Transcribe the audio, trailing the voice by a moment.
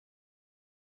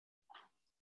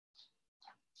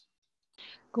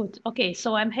Good. Okay,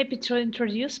 so I'm happy to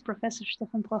introduce Professor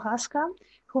Stephan Prochazka,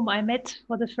 whom I met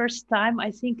for the first time, I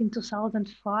think, in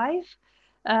 2005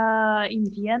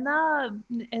 in Vienna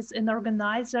as an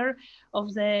organizer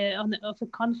of of a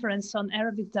conference on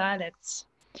Arabic dialects.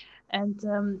 And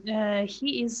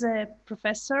he is a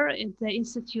professor at the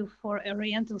Institute for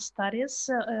Oriental Studies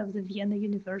of the Vienna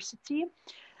University,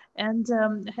 and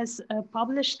has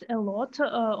published a lot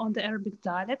on the Arabic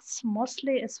dialects,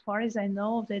 mostly, as far as I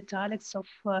know, the dialects of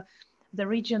the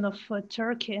region of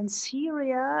Turkey and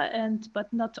Syria, and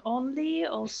but not only,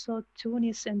 also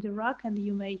Tunis and Iraq. And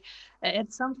you may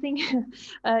add something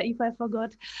if I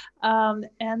forgot.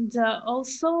 And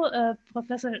also,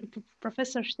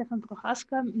 Professor Stephan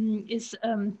Prochazka is.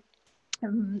 Um,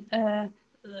 uh,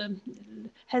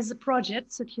 has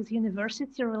projects at his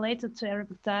university related to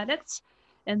Arabic dialects.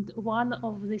 And one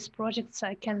of these projects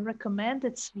I can recommend,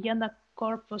 it's Vienna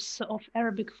Corpus of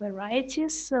Arabic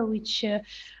Varieties, which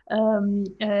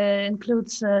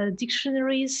includes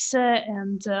dictionaries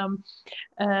and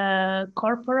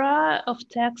corpora of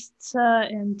texts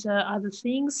and other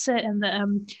things, and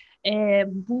a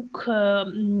book,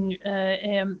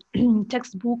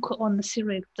 textbook on the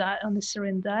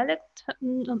Syrian dialect,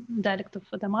 dialect of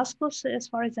Damascus, as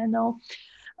far as I know.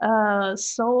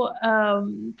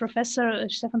 Professor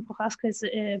Stephan Prochazka is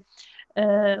a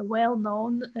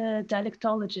well-known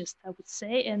dialectologist, I would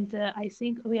say, and I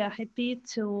think we are happy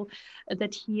to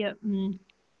that he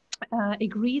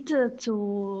agreed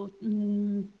to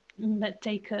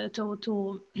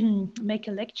make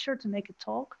a lecture, to make a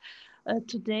talk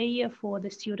today for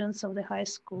the students of the High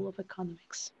School of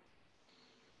Economics.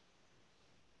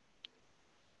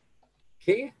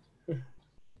 Okay.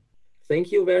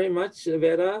 Thank you very much,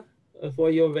 Vera, for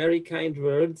your very kind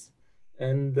words.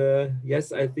 And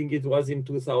yes, I think it was in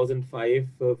 2005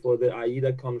 for the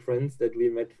AIDA conference that we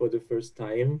met for the first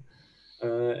time.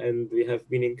 And we have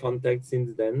been in contact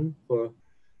since then,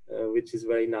 which is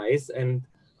very nice. And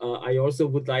I also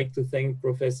would like to thank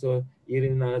Professor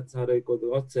Irina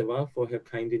Tsaregodrotseva for her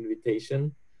kind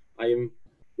invitation. I am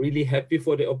really happy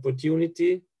for the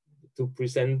opportunity to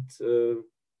present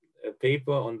a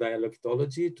paper on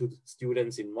dialectology to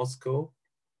students in Moscow.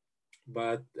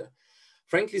 But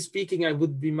frankly speaking, I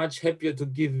would be much happier to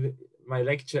give my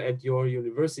lecture at your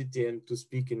university and to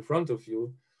speak in front of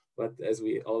you. But as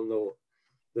we all know,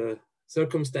 the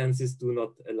circumstances do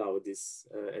not allow this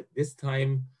at this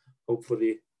time,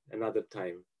 hopefully another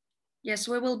time. Yes,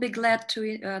 we will be glad to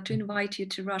invite you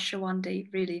to Russia one day,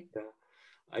 really. Yeah.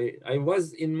 I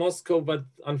was in Moscow, but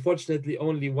unfortunately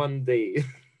only one day.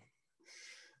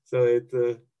 So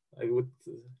I would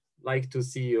like to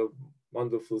see your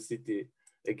wonderful city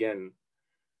again.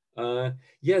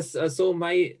 Yes, so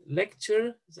my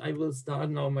lecture, I will start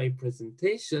now my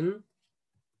presentation.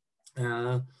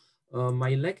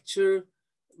 My lecture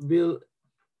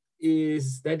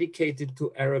is dedicated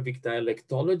to Arabic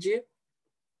dialectology,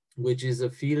 which is a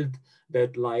field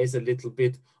that lies a little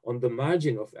bit on the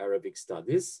margin of Arabic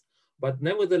studies. But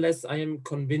nevertheless, I am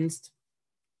convinced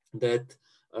that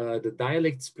the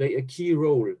dialects play a key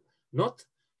role, not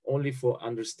only for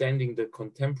understanding the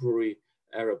contemporary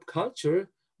Arab culture,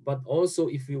 but also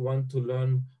if we want to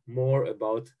learn more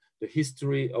about the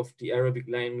history of the Arabic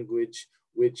language,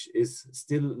 which is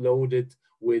still loaded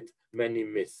with many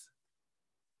myths.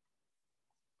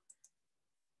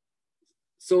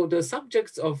 So the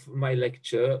subjects of my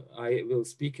lecture I will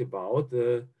speak about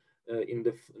in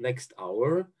the next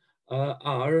hour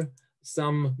are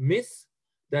some myths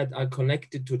that are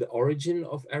connected to the origin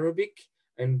of Arabic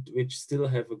and which still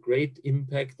have a great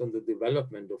impact on the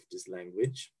development of this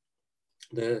language,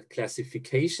 the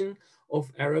classification of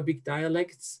Arabic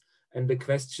dialects, and the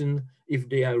question if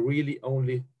they are really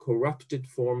only corrupted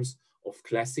forms of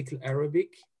classical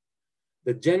Arabic,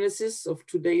 the genesis of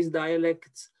today's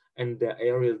dialects and their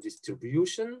areal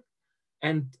distribution,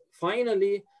 and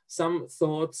finally, some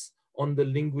thoughts on the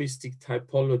linguistic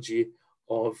typology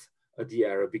of the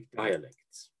Arabic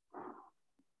dialects.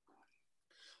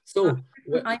 So,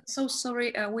 I'm so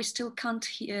sorry, we still can't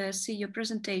see your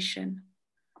presentation.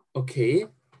 Okay,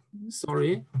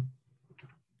 sorry.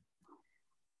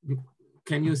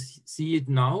 Can you see it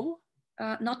now?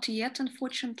 Not yet,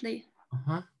 unfortunately.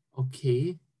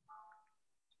 Okay.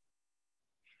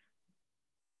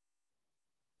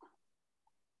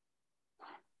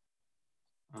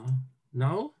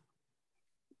 Now?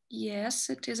 Yes,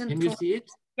 it is in Can you see it?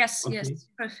 Yes, okay. Yes,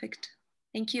 perfect.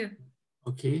 Thank you.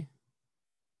 Okay.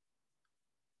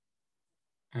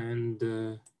 And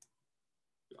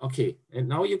okay, and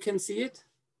now you can see it?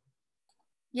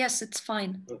 Yes, it's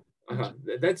fine.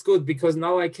 That's good, because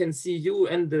now I can see you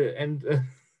and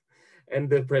and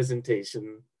the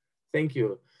presentation. Thank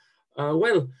you.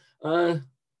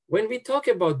 When we talk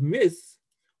about myth,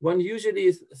 one usually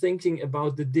is thinking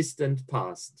about the distant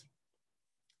past.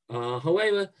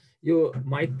 However, you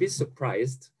might be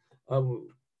surprised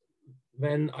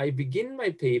when I begin my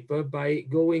paper by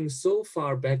going so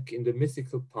far back in the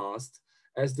mythical past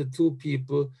as the two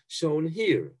people shown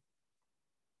here.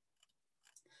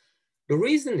 The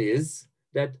reason is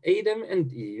that Adam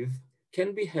and Eve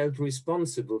can be held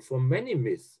responsible for many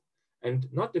myths and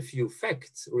not a few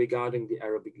facts regarding the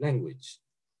Arabic language.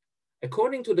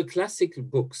 According to the classical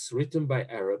books written by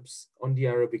Arabs on the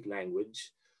Arabic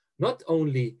language, not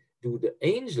only do the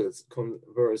angels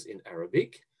converse in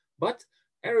Arabic, but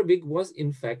Arabic was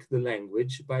in fact the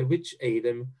language by which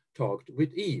Adam talked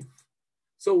with Eve.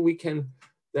 So we can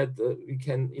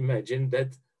imagine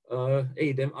that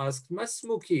Adam asked,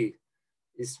 Masmuki,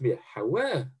 ismi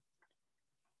Hawa.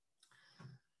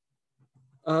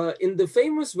 In the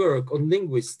famous work on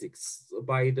linguistics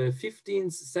by the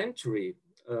 15th century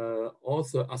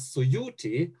author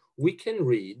As-Suyuti, we can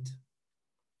read,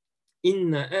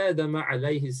 Inna Adama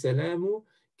alayhi salamu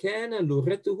kana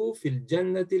lughatuhu fil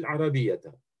jannati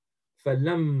al-arabiyyata,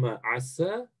 falamma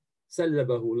asa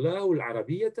sallabahu Allahu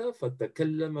al-arabiyyata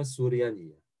fatakallama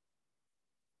suryaniyya.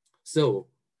 So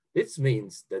this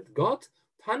means that God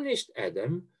punished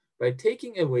Adam by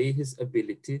taking away his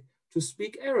ability to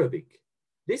speak Arabic.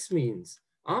 This means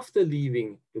after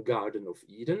leaving the Garden of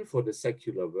Eden for the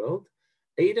secular world,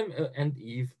 Adam and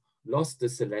Eve lost the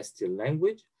celestial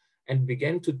language and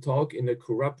began to talk in a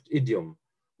corrupt idiom,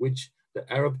 which the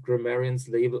Arab grammarians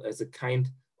label as a kind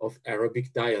of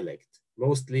Arabic dialect,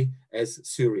 mostly as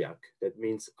Syriac, that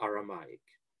means Aramaic.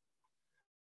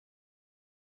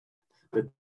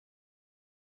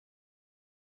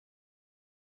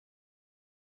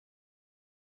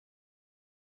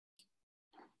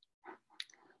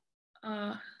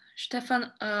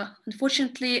 Stephan,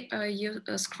 unfortunately, your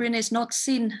screen is not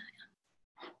seen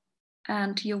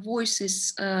and your voice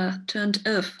is turned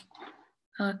off.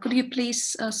 Could you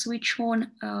please switch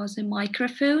on the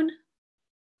microphone?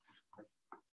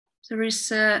 There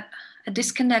is a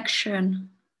disconnection.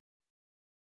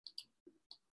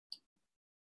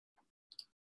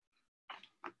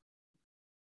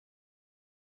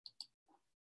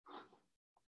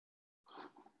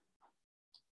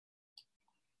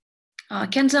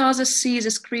 Can the others see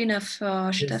the screen of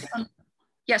Stephan?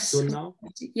 Yes. So now?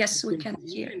 Yes, we can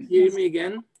hear. You can hear me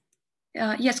again?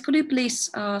 Yes, could you please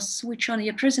switch on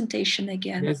your presentation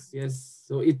again? Yes, yes.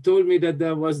 So it told me that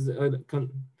there was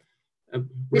a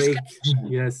break.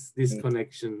 Yes,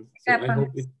 disconnection. So I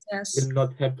hope it will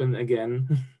not happen again.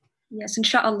 Yes,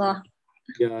 inshallah.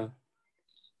 Yeah.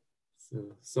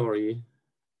 So sorry.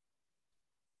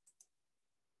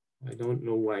 I don't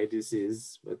know why this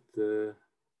is, but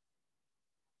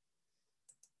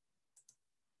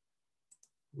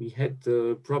we had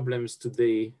problems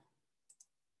today.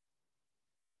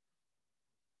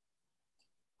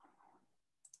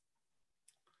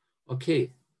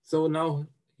 Okay, so now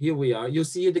here we are. You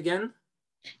see it again?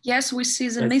 Yes, we see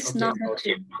the myth number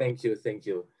 2. Thank you, thank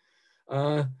you.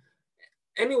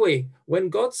 Anyway, when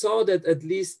God saw that at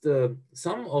least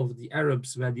some of the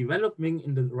Arabs were developing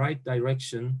in the right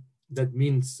direction, that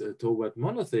means toward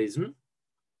monotheism,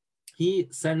 he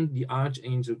sent the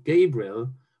archangel Gabriel,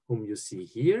 whom you see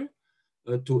here,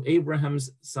 to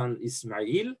Abraham's son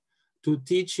Ismail to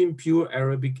teach him pure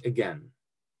Arabic again.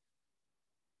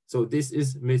 So this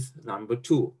is myth number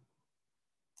 2.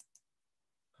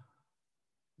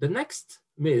 The next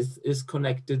myth is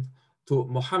connected to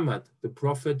Muhammad, the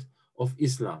prophet of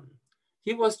Islam.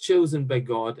 He was chosen by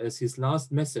God as his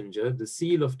last messenger, the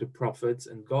seal of the prophets,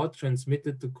 and God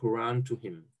transmitted the Quran to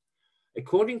him.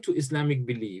 According to Islamic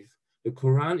belief, the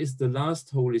Quran is the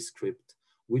last holy script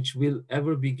which will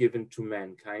ever be given to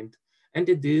mankind, and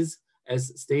it is,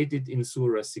 as stated in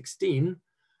Surah 16,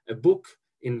 a book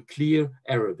in clear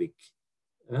Arabic.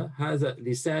 هذا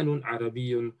لسان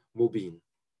عربي مبين.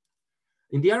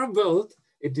 In the Arab world,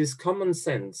 it is common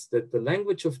sense that the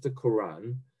language of the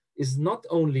Quran is not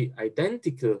only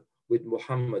identical with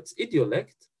Muhammad's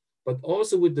idiolect, but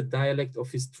also with the dialect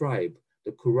of his tribe,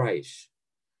 the Quraysh.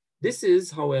 This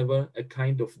is, however, a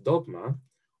kind of dogma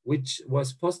which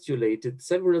was postulated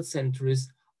several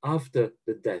centuries after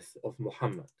the death of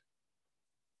Muhammad.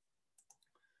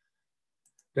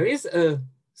 There is a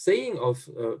saying of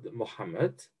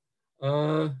Muhammad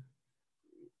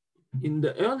in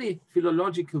the early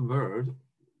philological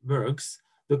works,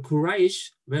 the Quraysh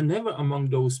were never among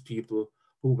those people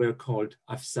who were called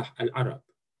Afsah al-Arab,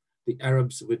 the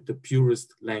Arabs with the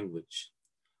purest language.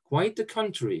 Quite the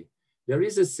contrary, there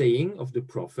is a saying of the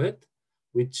Prophet,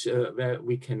 which where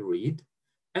we can read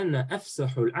أنا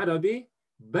أفصح العربي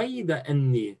بيد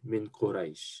أني من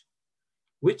قريش,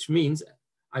 which means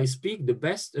I speak the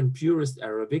best and purest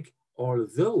Arabic,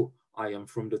 although I am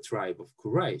from the tribe of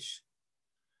Quraysh.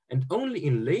 And only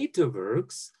in later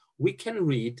works we can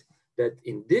read that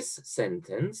in this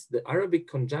sentence, the Arabic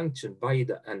conjunction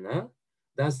bayda ana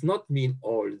does not mean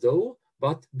although,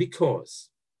 but because.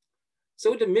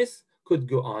 So the myth could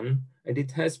go on, and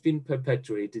it has been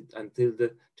perpetuated until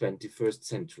the 21st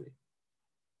century.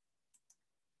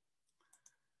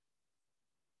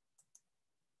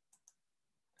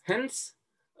 Hence,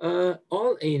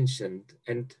 all ancient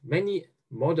and many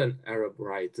modern Arab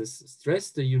writers stress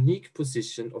the unique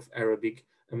position of Arabic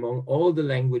among all the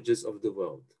languages of the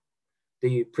world.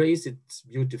 They praise its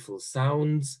beautiful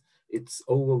sounds, its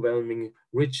overwhelming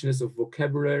richness of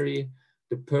vocabulary,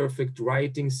 the perfect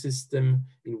writing system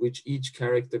in which each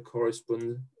character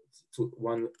corresponds to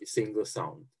one single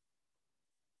sound.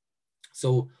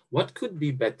 So what could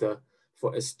be better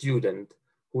for a student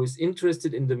who is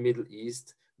interested in the Middle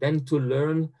East than to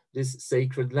learn this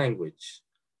sacred language,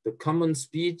 the common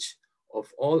speech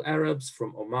of all Arabs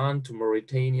from Oman to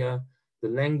Mauritania, the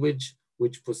language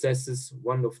which possesses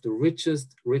one of the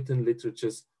richest written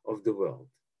literatures of the world.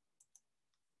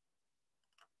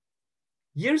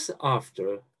 Years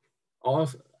after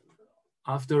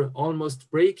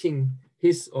almost breaking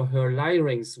his or her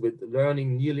larynx with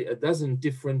learning nearly a dozen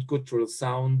different guttural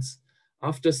sounds,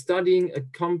 after studying a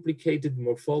complicated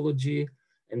morphology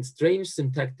and strange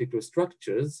syntactical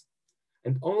structures,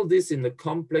 and all this in a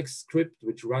complex script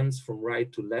which runs from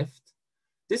right to left,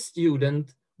 this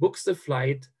student books a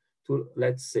flight to,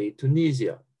 let's say,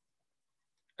 Tunisia.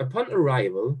 Upon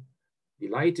arrival,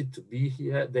 delighted to be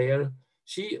there,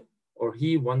 she or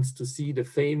he wants to see the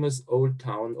famous old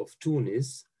town of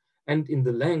Tunis, and in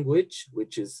the language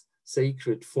which is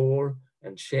sacred for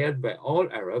and shared by all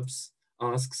Arabs,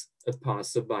 asks a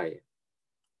passerby,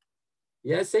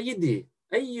 يا سيدي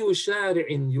أي شارع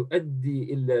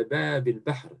يؤدي إلى باب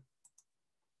البحر?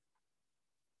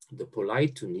 The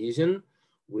polite Tunisian,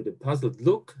 with a puzzled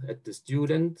look at the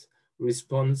student,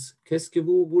 responds, Qu'est-ce que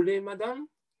vous voulez, madame?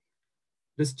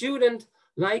 The student,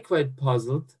 likewise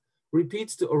puzzled,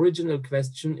 repeats the original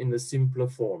question in a simpler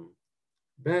form.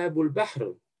 Babul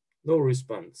Bahr, no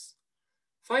response.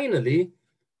 Finally,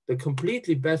 the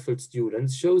completely baffled student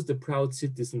shows the proud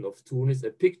citizen of Tunis a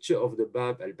picture of the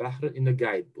Bab al-Bahr in a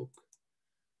guidebook.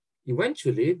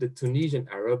 Eventually, the Tunisian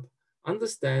Arab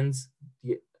understands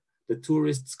the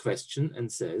tourist's question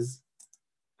and says,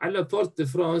 على Porte de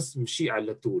France مشي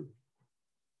على طول.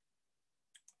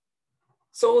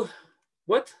 So,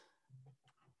 what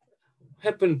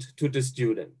happened to the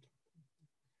student?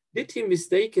 Did he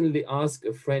mistakenly ask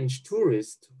a French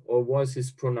tourist, or was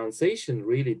his pronunciation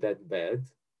really that bad?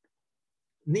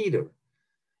 Neither.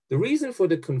 The reason for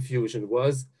the confusion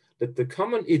was that the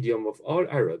common idiom of all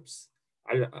Arabs,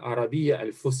 al-Arabiya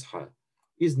al-Fusha,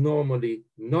 is normally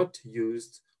not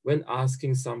used when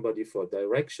asking somebody for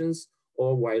directions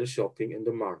or while shopping in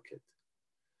the market.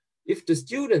 If the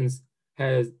students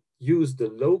had used the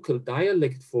local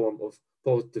dialect form of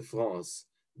Porte de France,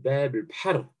 Bab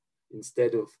al-Bahr,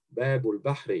 instead of Bab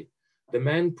al-Bahri, the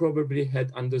man probably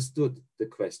had understood the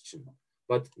question,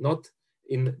 but not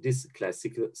in this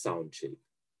classical sound shape.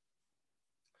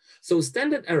 So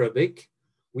Standard Arabic,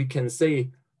 we can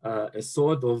say a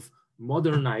sort of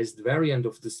modernized variant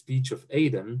of the speech of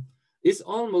Aden, is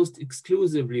almost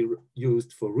exclusively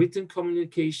used for written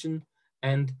communication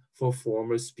and for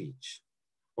formal speech.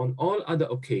 On all other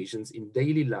occasions in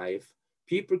daily life,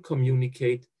 people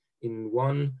communicate in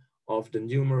one of the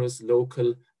numerous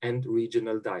local and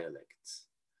regional dialects.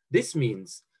 This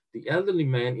means the elderly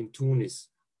man in Tunis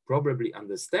probably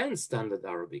understands Standard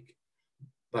Arabic,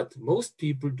 but most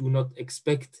people do not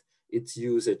expect its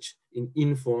usage in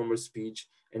informal speech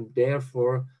and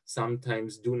therefore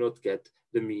sometimes do not get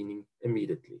the meaning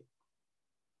immediately.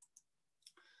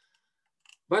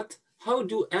 But how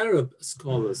do Arab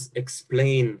scholars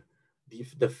explain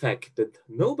the fact that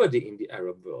nobody in the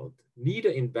Arab world, neither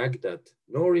in Baghdad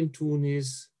nor in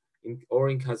Tunis or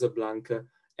in Casablanca,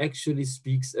 actually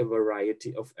speaks a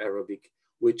variety of Arabic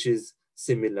which is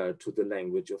similar to the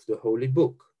language of the Holy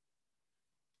Book?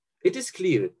 It is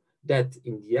clear that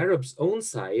in the Arabs' own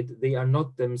side, they are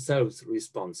not themselves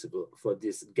responsible for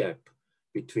this gap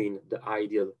between the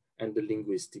ideal and the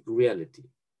linguistic reality.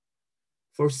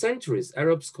 For centuries,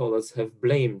 Arab scholars have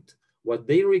blamed what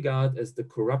they regard as the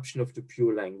corruption of the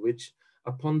pure language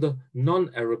upon the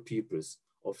non-Arab peoples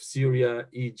of Syria,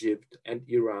 Egypt, and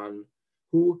Iran,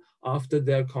 who, after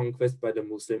their conquest by the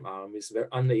Muslim armies, were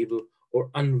unable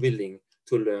or unwilling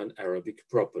to learn Arabic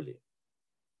properly.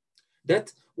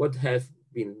 That what have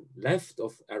been left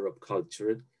of Arab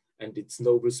culture and its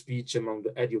noble speech among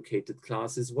the educated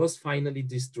classes was finally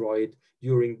destroyed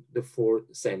during the 4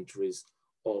 centuries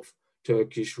of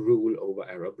Turkish rule over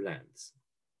Arab lands.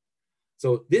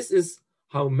 So this is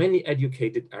how many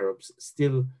educated Arabs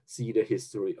still see the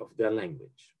history of their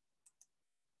language.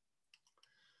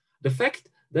 The fact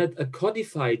that a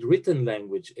codified written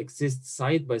language exists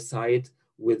side by side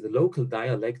with local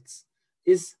dialects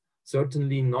is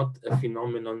certainly not a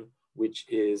phenomenon which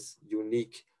is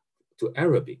unique to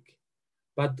Arabic.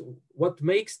 But what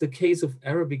makes the case of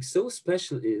Arabic so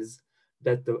special is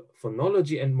that the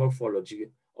phonology and morphology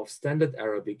of Standard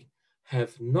Arabic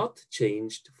have not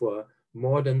changed for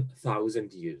more than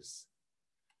 1,000 years.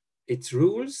 Its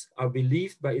rules are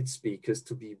believed by its speakers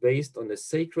to be based on a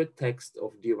sacred text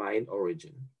of divine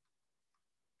origin.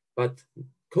 But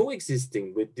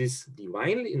coexisting with this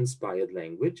divinely inspired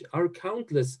language are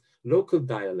countless local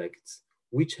dialects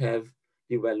which have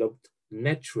developed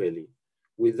naturally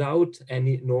without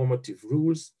any normative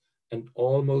rules and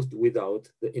almost without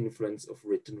the influence of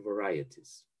written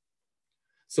varieties.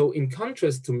 So in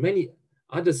contrast to many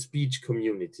other speech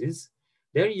communities,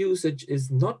 their usage is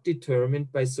not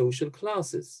determined by social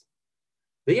classes.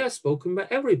 They are spoken by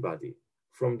everybody,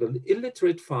 from the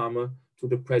illiterate farmer to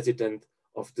the president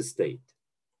of the state.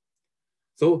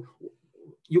 So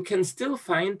you can still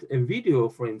find a video,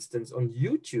 for instance, on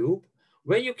YouTube,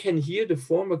 where you can hear the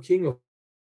former king of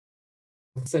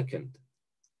II.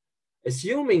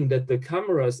 Assuming that the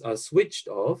cameras are switched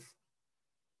off,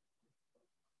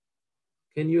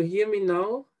 can you hear me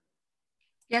now?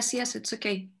 Yes, yes, it's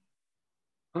okay.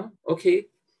 Okay.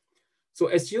 So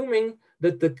assuming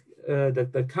that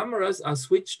the cameras are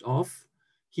switched off,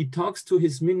 he talks to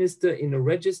his minister in a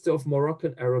register of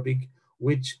Moroccan Arabic,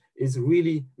 which is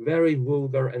really very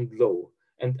vulgar and low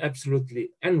and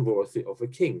absolutely unworthy of a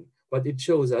king. But it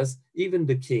shows us even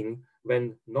the king,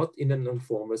 when not in an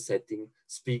informal setting,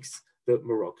 speaks the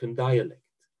Moroccan dialect.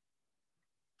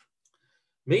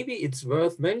 Maybe it's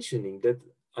worth mentioning that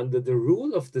under the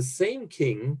rule of the same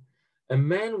king, a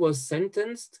man was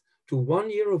sentenced to 1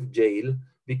 year of jail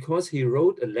because he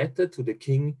wrote a letter to the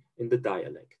king in the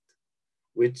dialect,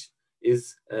 which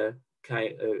is a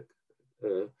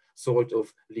sort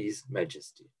of lese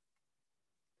majesty.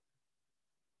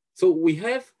 So we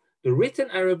have the written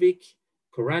Arabic,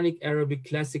 Quranic Arabic,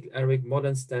 Classic Arabic,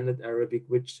 Modern Standard Arabic,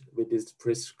 which with this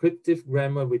prescriptive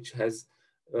grammar, which has,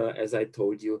 as I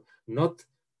told you, not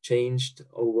changed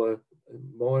over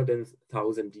more than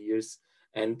 1,000 years,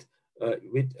 and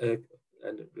with a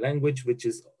language which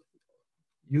is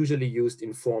usually used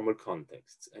in formal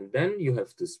contexts. And then you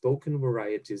have the spoken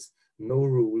varieties, no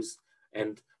rules,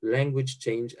 and language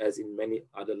change as in many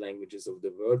other languages of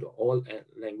the world, all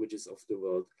languages of the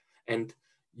world, and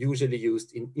usually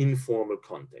used in informal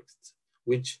contexts,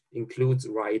 which includes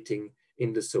writing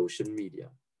in the social media.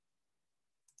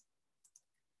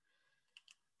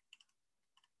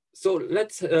 So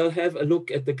let's have a look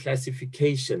at the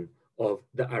classification of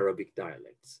the Arabic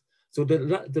dialects. So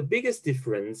the biggest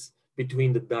difference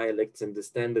between the dialects and the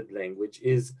standard language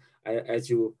is, as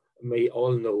you may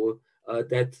all know,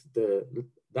 that the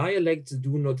dialects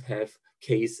do not have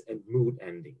case and mood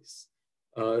endings.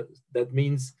 That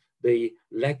means they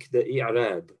lack the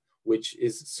i'rab, which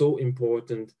is so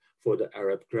important for the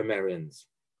Arab grammarians.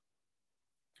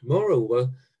 Moreover,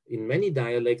 in many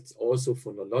dialects, also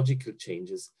phonological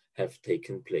changes have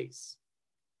taken place.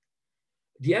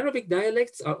 The Arabic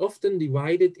dialects are often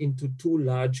divided into 2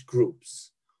 large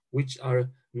groups, which are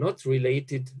not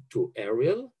related to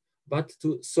areal, but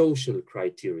to social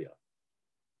criteria.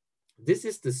 This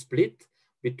is the split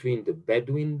between the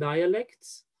Bedouin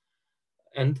dialects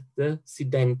and the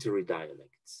sedentary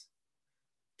dialects.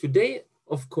 Today,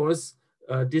 of course,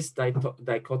 this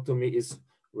dichotomy is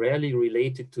rarely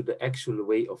related to the actual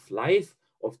way of life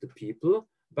of the people,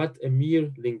 but a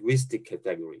mere linguistic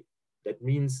category. That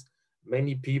means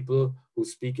many people who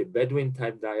speak a Bedouin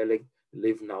type dialect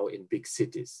live now in big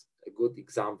cities. A good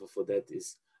example for that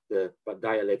is the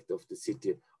dialect of the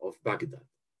city of Baghdad.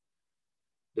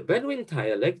 The Bedouin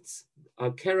dialects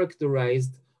are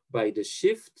characterized by the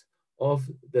shift of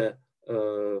the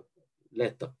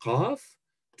letter qaf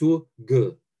to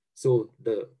g. So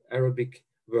the Arabic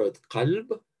word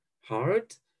qalb,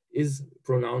 heart, is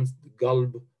pronounced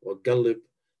galb or galib.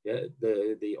 Yeah,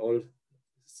 they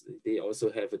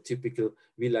also have a typical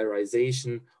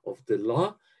velarization of the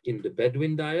la in the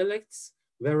Bedouin dialects,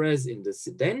 whereas in the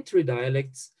sedentary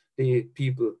dialects, the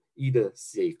people either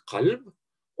say qalb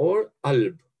or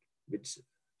alb, which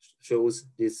shows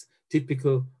this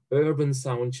typical urban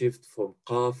sound shift from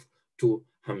qaf to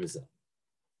hamza.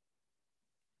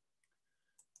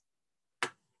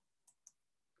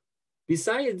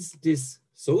 Besides this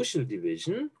social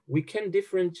division, we can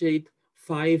differentiate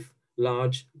 5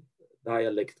 large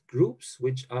dialect groups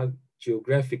which are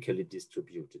geographically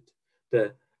distributed.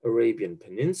 The Arabian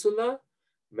Peninsula,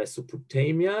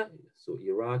 Mesopotamia, so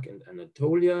Iraq and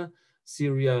Anatolia,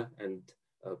 Syria and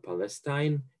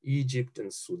Palestine, Egypt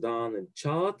and Sudan and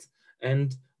Chad,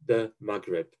 and the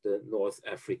Maghreb, the North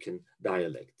African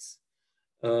dialects.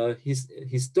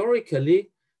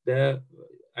 Historically, the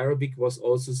Arabic was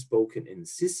also spoken in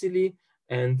Sicily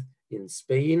and in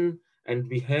Spain, and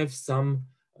we have some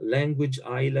language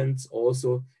islands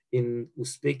also in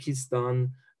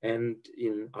Uzbekistan and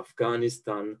in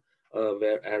Afghanistan,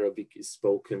 where Arabic is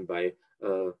spoken by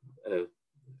a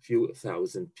few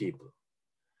thousand people.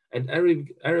 And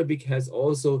Arabic has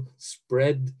also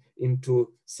spread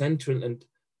into Central and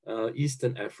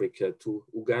Eastern Africa, to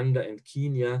Uganda and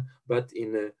Kenya, but in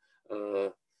a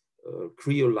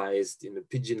creolized, in a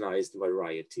pidginized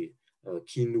variety,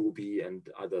 Kinubi and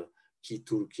other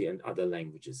Ki-Turki and other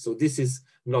languages. So this is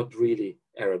not really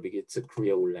Arabic, it's a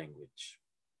Creole language.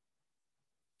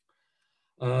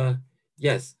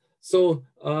 Yes, so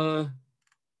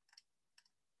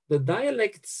the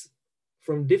dialects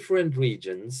from different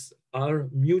regions are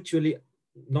mutually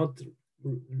not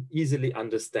easily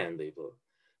understandable.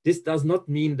 This does not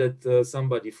mean that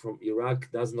somebody from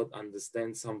Iraq does not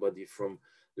understand somebody from,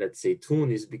 let's say,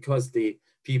 Tunis, because the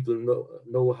people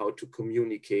know how to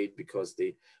communicate, because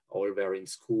they all were in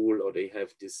school or they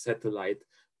have this satellite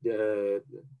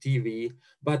TV.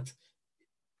 But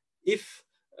if,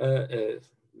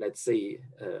 let's say,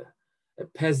 a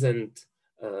peasant,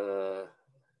 a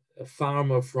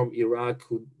farmer from Iraq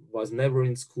who was never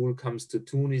in school comes to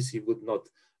Tunis, he would not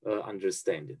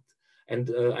understand it. And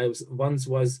I once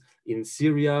was in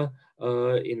Syria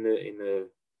in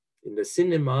the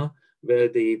cinema where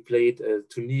they played a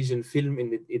Tunisian film,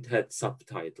 and it had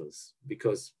subtitles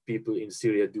because people in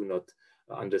Syria do not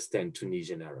understand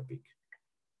Tunisian Arabic.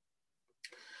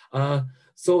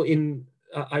 So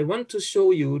I want to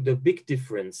show you the big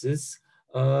differences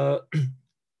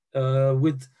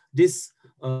with this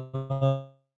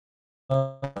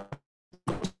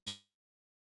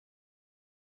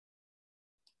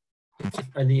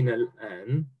Alina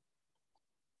Al-An.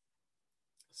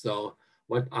 So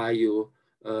what are you,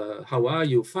 how are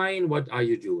you? Fine, what are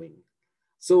you doing?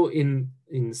 So in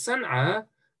Sana'a,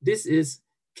 this is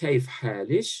كيف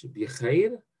حالش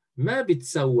بخير ما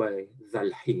بتسوي ذا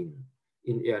الحين.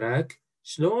 In Iraq,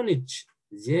 شلونك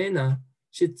زينة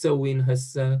شو تسوين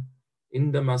هسه.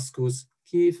 In Damascus,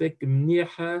 كيفك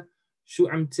منيحة شو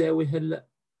عم تساوي هلا.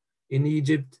 In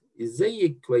Egypt,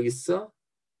 ازيك كويسة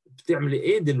بتعملي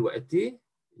ايه دلوقتي.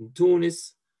 In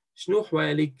Tunis, شنو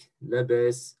حوالك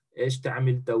لاباس ايش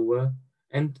تعمل توا.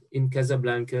 And in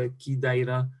Casablanca, كي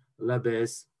دايرة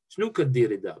لاباس شنو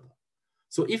كديري دابا.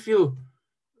 So if you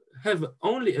have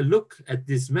only a look at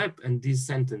this map and these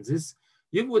sentences,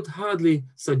 you would hardly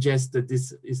suggest that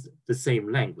this is the same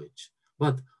language.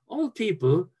 But all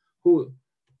people who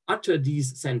utter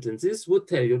these sentences would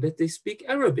tell you that they speak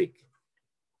Arabic.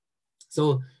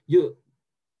 So you,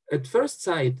 at first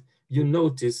sight, you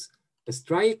notice a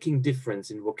striking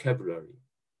difference in vocabulary.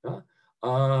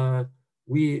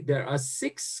 There are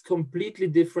 6 completely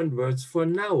different words for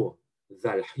now.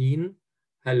 ذا الحين,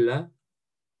 هلا,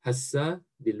 هسا,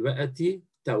 دلوقتي,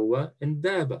 توا, and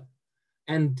دابا.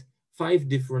 And 5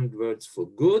 different words for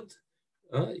good.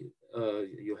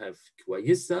 You have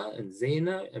كويسة and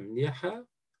زينة and منيحة.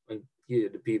 And here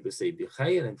the people say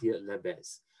بخير and here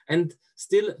لاباس. And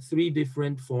still 3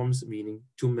 different forms meaning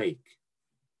to make.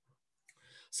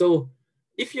 So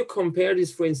if you compare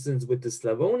this, for instance, with the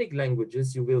Slavonic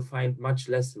languages, you will find much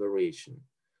less variation.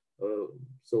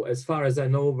 So as far as I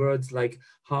know, words like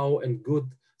how and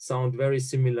good sound very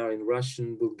similar in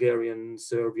Russian, Bulgarian,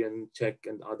 Serbian, Czech,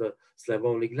 and other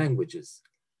Slavonic languages.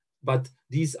 But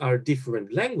these are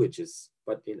different languages.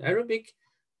 But in Arabic,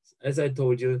 as I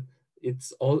told you,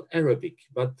 it's all Arabic.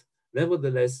 But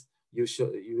nevertheless,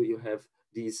 you have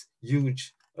these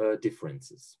huge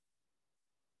differences.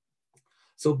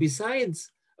 So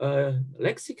besides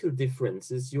lexical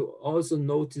differences, you also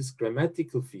notice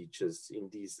grammatical features in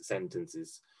these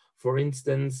sentences. For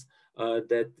instance,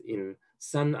 that in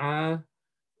Sana'a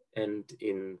and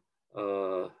in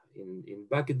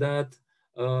Baghdad,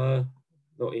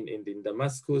 in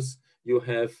Damascus, you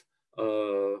have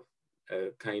a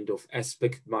kind of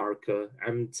aspect marker,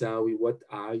 amtawi, what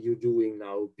are you doing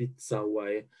now,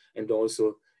 bitsawai, and also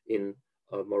in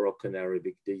Moroccan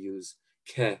Arabic, they use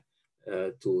ke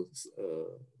to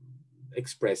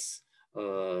express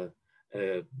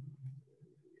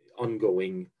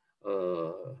ongoing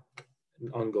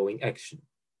action.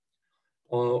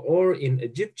 Or in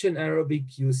Egyptian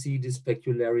Arabic, you see this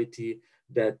peculiarity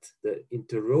that the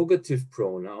interrogative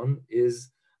pronoun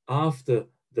is after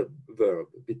the verb.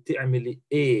 بتعملي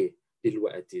إيه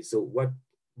دلوقتي. So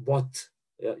what,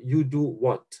 you do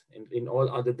what. And in all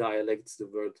other dialects, the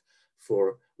word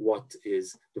for what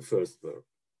is the first verb.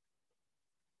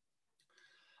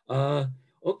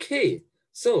 Okay,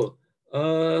 so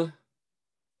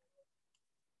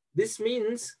this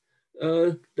means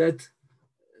that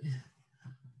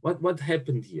what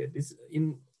happened here? This,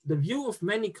 in the view of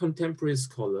many contemporary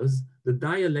scholars, the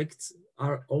dialects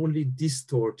are only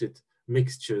distorted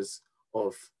mixtures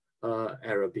of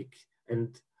Arabic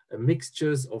and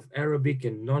mixtures of Arabic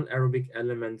and non-Arabic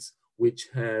elements which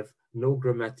have no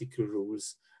grammatical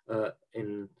rules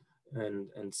and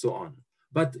so on.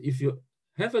 But if you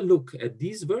have a look at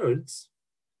these words,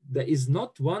 there is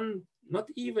not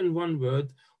even one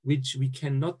word which we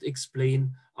cannot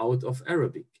explain out of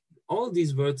Arabic. All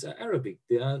these words are Arabic.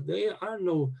 There are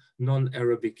no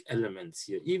non-Arabic elements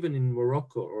here, even in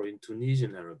Morocco or in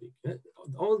Tunisian Arabic.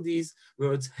 All these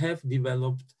words have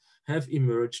developed, have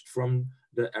emerged from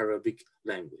the Arabic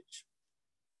language.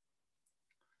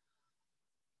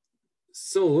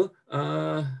 So,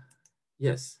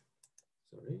 yes,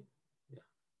 sorry.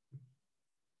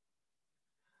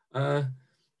 Yeah.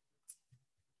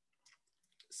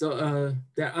 So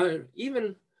there are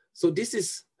even, so this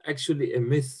is actually a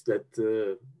myth that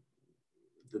the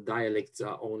dialects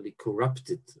are only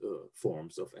corrupted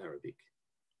forms of Arabic.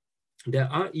 There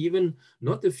are even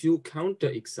not a few counter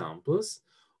examples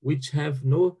which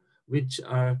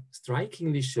are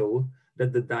strikingly show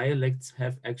that the dialects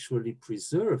have actually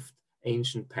preserved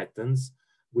ancient patterns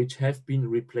which have been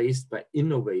replaced by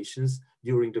innovations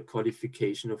during the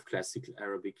codification of classical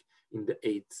Arabic in the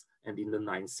 8th and in the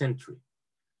 9th century.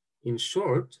 In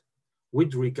short,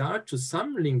 with regard to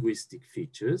some linguistic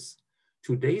features,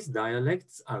 today's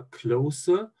dialects are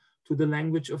closer to the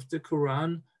language of the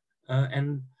Quran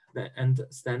and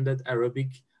standard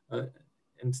Arabic.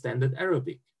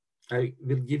 I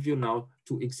will give you now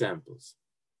 2 examples.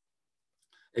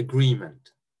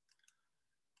 Agreement.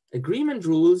 Agreement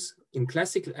rules in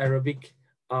classical Arabic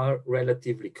are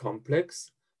relatively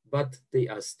complex, but they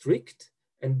are strict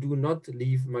and do not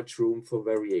leave much room for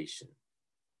variation.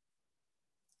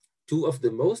 2 of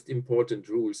the most important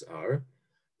rules are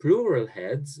plural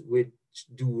heads, which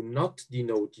do not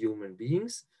denote human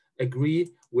beings,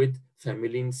 agree with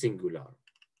feminine singular.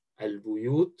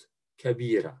 Al-buyut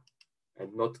kabira,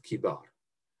 and not kibar.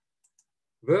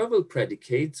 Verbal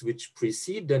predicates which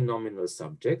precede the nominal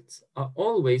subjects are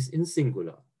always in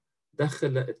singular.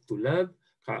 Dakhala at-tulab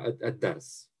qa'at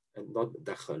ad-dars, and not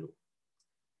dakhalu.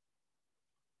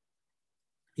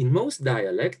 In most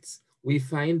dialects, we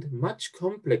find much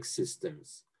complex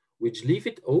systems which leave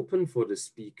it open for the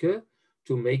speaker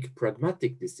to make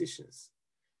pragmatic decisions.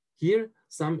 Here,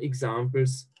 some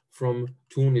examples from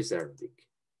Tunis Arabic.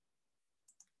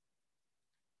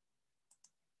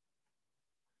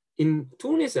 In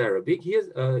Tunis Arabic, here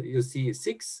you see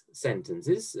 6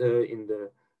 sentences in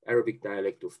the Arabic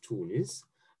dialect of Tunis.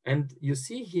 And you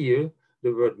see here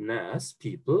the word nas,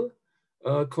 people,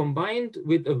 combined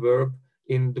with a verb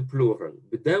in the plural.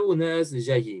 Badaw nas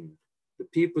jayin. The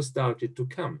people started to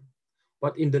come.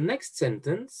 But in the next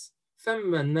sentence,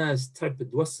 فَمَّا النَّاسِ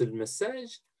تَعْبِدْ وَصِّ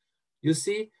الْمَسَاجِ, you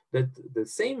see that the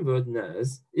same word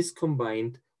nas is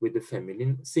combined with the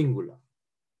feminine singular.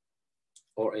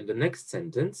 Or in the next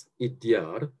sentence,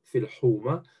 الديار في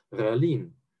الحومة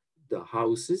غالين. The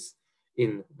houses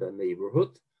in the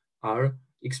neighborhood are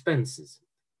expenses.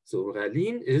 So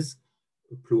غالين is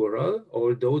plural,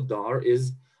 although dar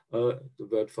is the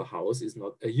word for house is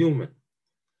not a human.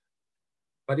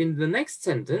 But in the next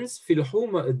sentence, في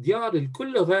الحومة الديار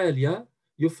الكل غالية,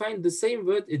 you find the same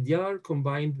word الديار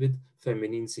combined with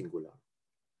feminine singular.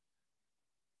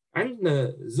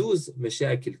 عندنا زوز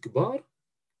مشاكل كبار.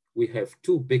 We have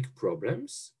 2 big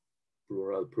problems,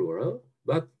 plural, plural,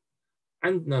 but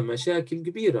عندنا مشاكل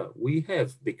كبيرة. We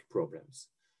have big problems.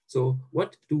 So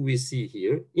what do we see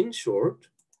here? In short,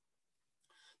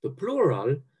 the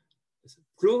plural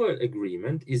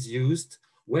agreement is used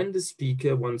when the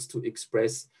speaker wants to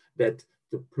express that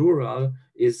the plural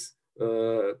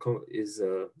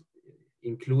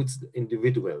includes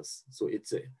individuals. So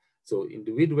it's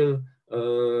individual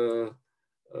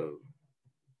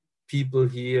people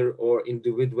here or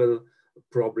individual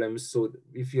problems. So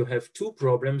if you have 2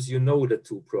 problems, you know the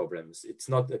 2 problems. It's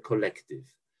not a collective.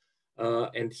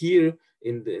 And here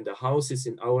in the houses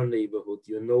in our neighborhood,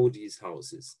 you know these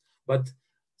houses. But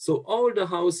so all the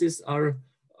houses are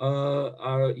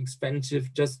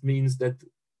expensive just means that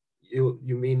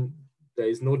you mean there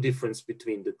is no difference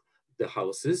between the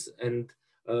houses, and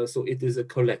so it is a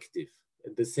collective.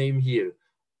 And the same here.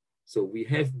 So we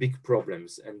have big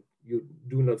problems, and you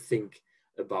do not think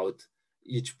about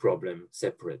each problem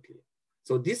separately.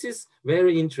 So this is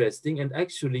very interesting, and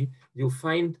actually you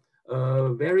find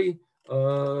very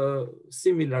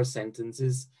similar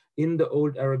sentences in the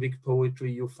old Arabic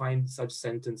poetry. You find such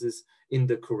sentences in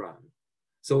the Quran.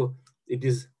 So it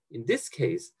is, in this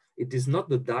case, it is not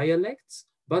the dialects,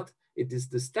 but it is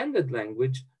the standard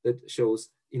language that shows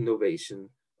innovation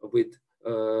with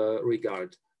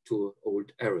regard to Old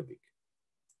Arabic.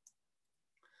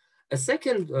 A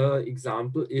second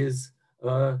example is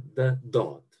the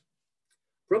dot.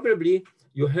 Probably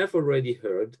you have already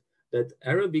heard that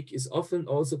Arabic is often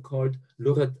also called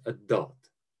Lughat ad-Dot.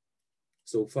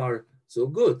 So far, so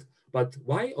good. But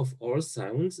why of all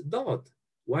sounds dot?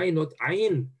 Why not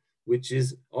ayn, which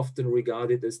is often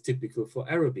regarded as typical for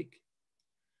Arabic?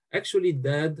 Actually,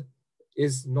 that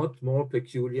is not more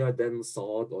peculiar than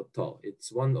sad or ta.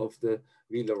 It's one of the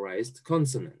velarized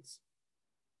consonants.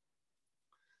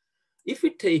 If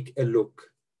we take a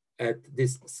look at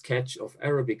this sketch of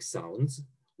Arabic sounds,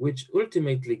 which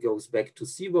ultimately goes back to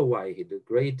Sibawayhi, the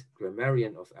great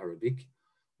grammarian of Arabic,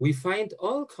 we find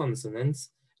all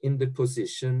consonants in the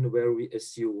position where we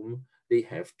assume they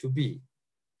have to be.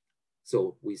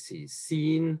 So we see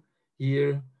sin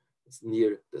here, it's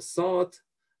near the sad,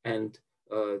 and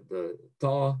the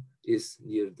ta is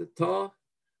near the ta,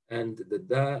 and the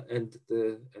da,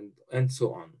 and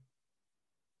so on.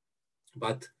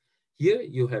 But here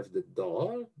you have the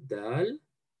dal, dal,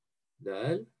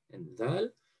 and dal,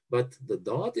 but the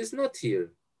dot is not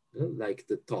here, like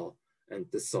the ta and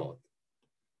the sad.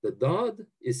 The dot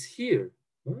is here.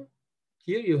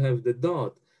 Here you have the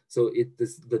dot. So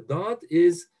the dot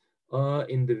is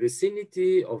in the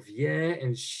vicinity of ya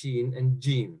and shin and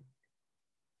jim.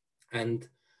 And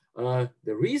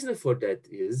the reason for that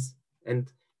is,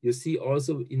 and you see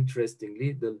also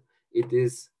interestingly, it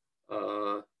is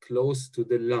close to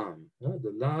the lam.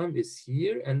 The lam is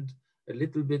here, and a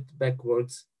little bit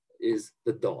backwards is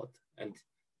the dot. And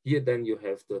here then you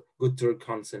have the guttural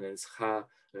consonants, ha,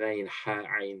 rein, ha,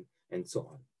 ain, and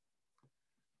so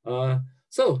on.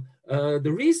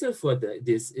 The reason for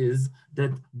this is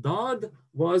that dod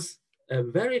was a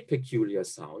very peculiar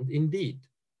sound indeed,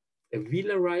 a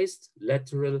velarized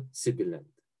lateral sibilant.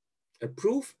 A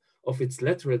proof of its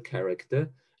lateral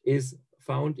character is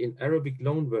found in Arabic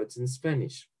loanwords in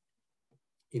Spanish.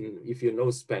 If you know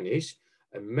Spanish,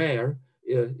 a mayor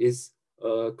is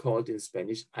called in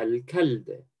Spanish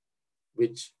alcalde,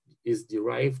 which is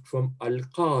derived from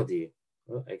alqadi,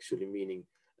 actually meaning,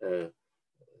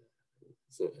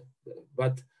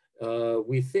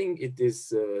 we think it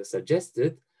is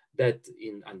suggested that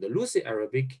in Andalusi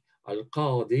Arabic,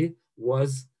 al-qadi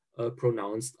was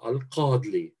pronounced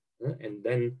al-qadli, and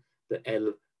then the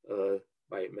L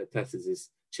by metathesis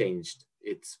changed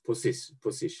its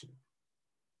position.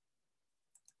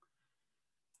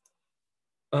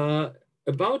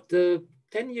 About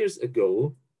 10 years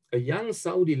ago, a young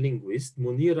Saudi linguist,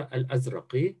 Munira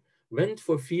al-Azraqi, went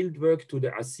for fieldwork to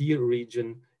the Asir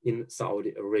region in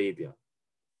Saudi Arabia.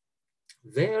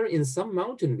 There, in some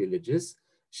mountain villages,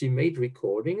 she made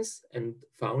recordings and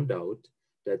found out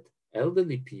that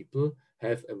elderly people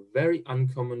have a very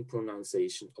uncommon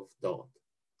pronunciation of dot.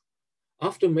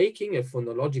 After making a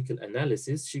phonological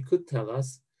analysis, she could tell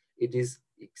us it is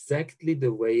exactly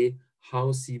the way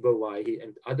how Sibawayhi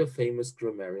and other famous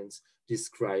grammarians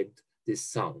described this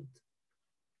sound.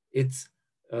 It's,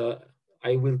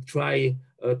 I will try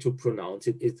to pronounce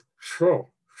it, it's sure,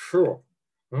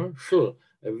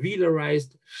 a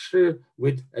velarized sh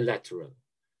with a lateral.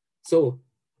 So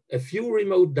a few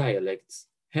remote dialects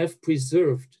have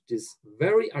preserved this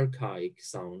very archaic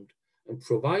sound and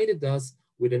provided us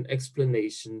with an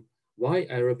explanation why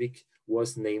Arabic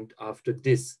was named after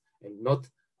this and not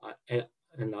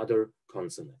another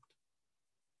consonant.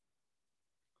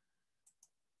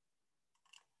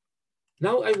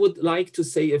 Now I would like to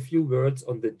say a few words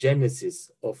on the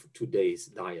genesis of today's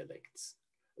dialects.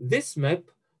 This map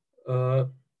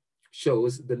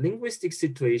shows the linguistic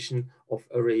situation of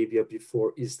Arabia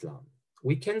before Islam.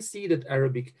 We can see that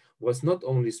Arabic was not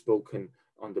only spoken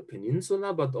on the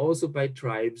peninsula, but also by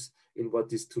tribes in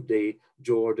what is today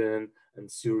Jordan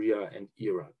and Syria and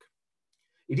Iraq.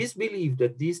 It is believed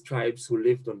that these tribes who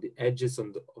lived on the edges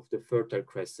of the Fertile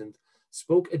Crescent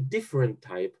spoke a different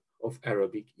type of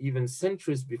Arabic even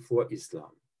centuries before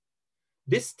Islam.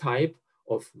 This type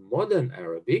of modern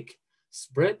Arabic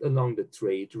spread along the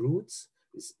trade routes,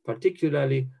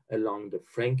 particularly along the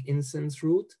frankincense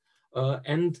route,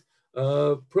 and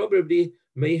probably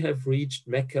may have reached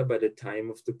Mecca by the time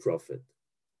of the Prophet.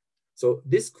 So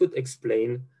this could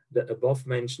explain the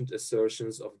above-mentioned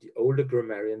assertions of the older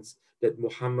grammarians that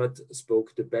Muhammad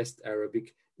spoke the best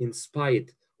Arabic in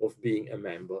spite of being a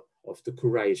member of the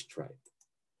Quraysh tribe.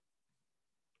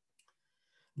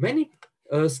 Many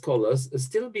scholars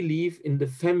still believe in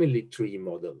the family tree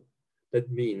model.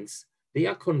 That means they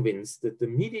are convinced that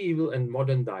the medieval and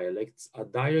modern dialects are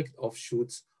direct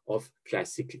offshoots of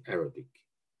classical Arabic.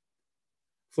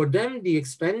 For them, the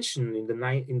expansion in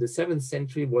the 7th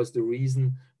century was the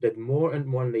reason that more and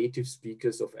more native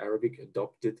speakers of Arabic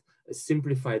adopted a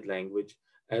simplified language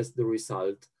as the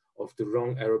result of the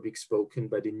wrong Arabic spoken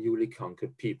by the newly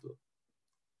conquered people.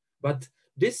 But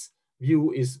this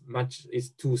view is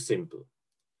too simple.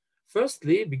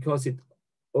 Firstly, because it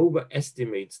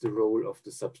overestimates the role of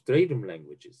the substratum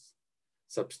languages.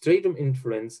 Substratum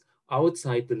influence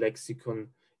outside the lexicon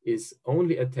is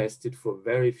only attested for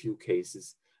very few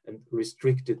cases and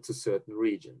restricted to certain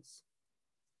regions.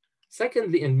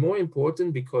 Secondly, and more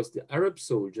important, because the Arab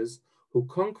soldiers who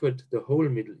conquered the whole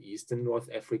Middle East and North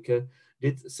Africa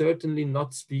did certainly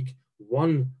not speak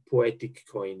one poetic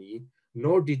Koine,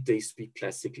 nor did they speak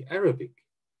classical Arabic.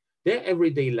 Their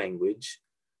everyday language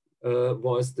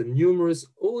was the numerous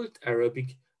Old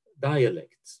Arabic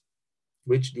dialects,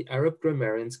 which the Arab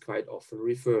grammarians quite often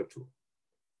refer to.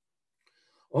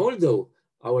 Although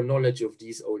our knowledge of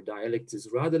these old dialects is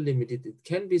rather limited, it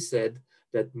can be said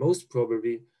that most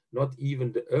probably not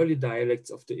even the early dialects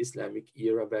of the Islamic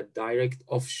era were direct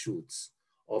offshoots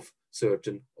of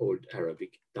certain Old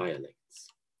Arabic dialects.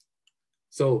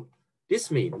 So this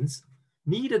means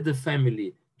neither the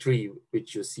family tree,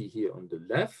 which you see here on the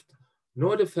left,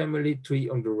 nor the family tree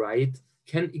on the right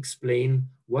can explain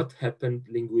what happened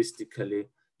linguistically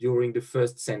during the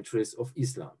first centuries of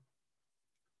Islam.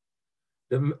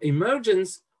 The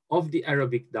emergence of the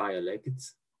Arabic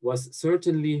dialects was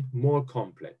certainly more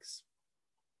complex.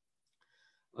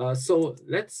 So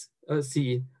let's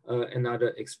see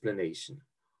another explanation.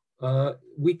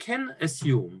 We can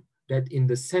assume that in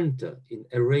the center, in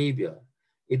Arabia,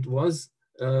 it was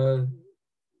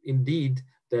indeed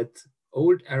that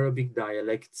Old Arabic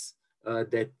dialects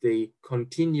that they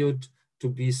continued to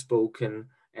be spoken,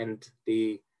 and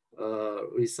they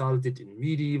resulted in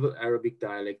medieval Arabic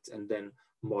dialects and then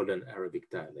modern Arabic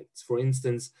dialects. For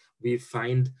instance, we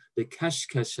find the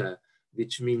Kashkasha,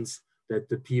 which means that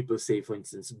the people say, for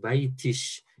instance,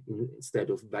 Baitish instead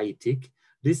of Baitik.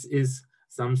 This is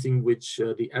something which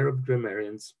the Arab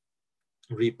grammarians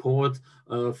report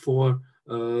for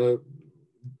the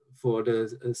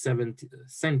 7th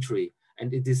century.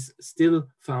 And it is still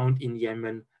found in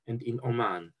Yemen and in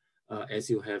Oman, as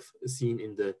you have seen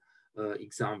in the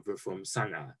example from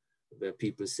Sana'a, where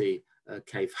people say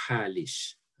Kaif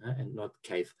Halish and not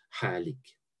Kaif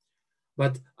Halik.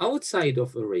 But outside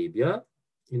of Arabia,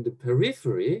 in the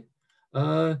periphery,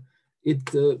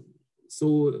 it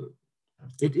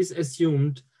is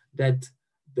assumed that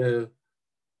the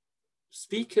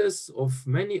speakers of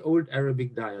many Old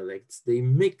Arabic dialects, they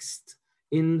mixed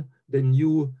in the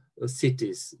new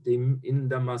cities, in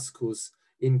Damascus,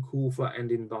 in Kufa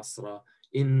and in Basra,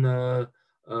 in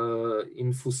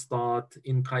Fustat,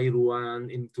 in Kairouan,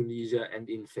 in Tunisia, and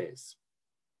in Fez.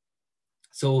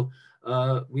 So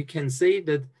we can say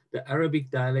that the Arabic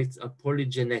dialects are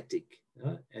polygenetic,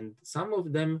 and some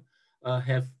of them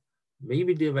have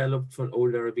maybe developed from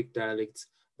Old Arabic dialects,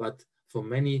 but for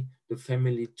many, the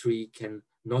family tree can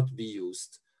not be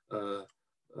used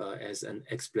as an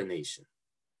explanation.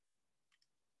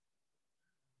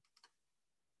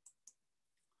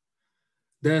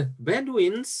 The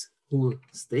Bedouins who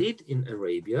stayed in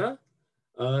Arabia,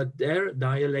 their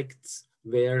dialects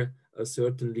were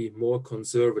certainly more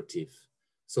conservative.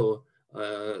 So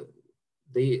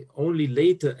they only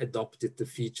later adopted the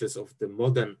features of the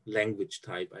modern language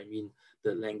type. I mean,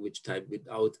 the language type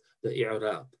without the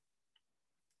i'rab.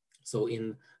 So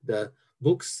in the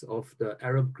books of the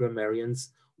Arab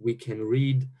grammarians, we can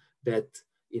read that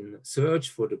in search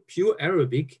for the pure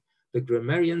Arabic, the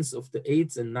grammarians of the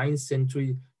 8th and 9th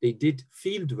century, they did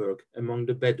field work among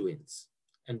the Bedouins.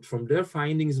 And from their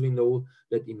findings, we know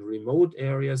that in remote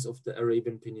areas of the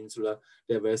Arabian Peninsula,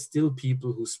 there were still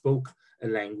people who spoke a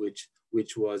language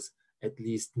which was at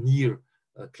least near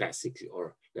classical,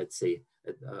 or let's say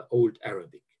Old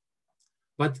Arabic.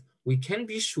 But we can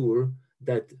be sure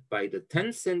that by the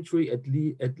 10th century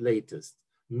at latest,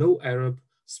 no Arab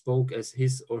spoke as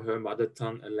his or her mother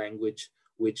tongue a language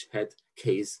which had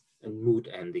case and mood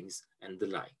endings and the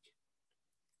like.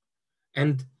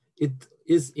 And it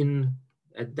is in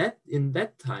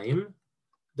that time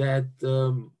that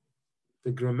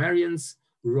the grammarians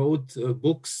wrote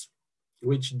books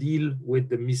which deal with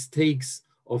the mistakes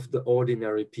of the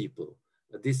ordinary people.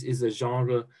 This is a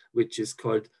genre which is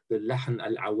called the Lahn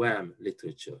al-Awam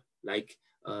literature, like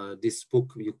this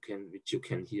book which you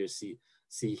can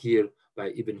see here by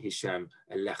Ibn Hisham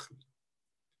al-Lakhmi.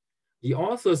 The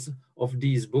authors of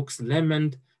these books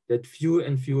lament that fewer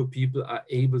and fewer people are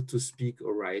able to speak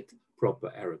or write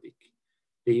proper Arabic.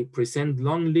 They present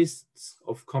long lists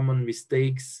of common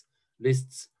mistakes,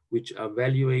 lists which are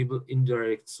valuable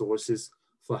indirect sources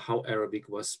for how Arabic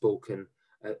was spoken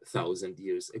 1,000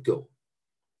 years ago.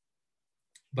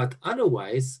 But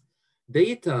otherwise,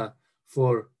 data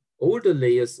for older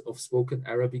layers of spoken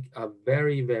Arabic are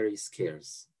very, very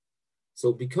scarce.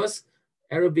 So because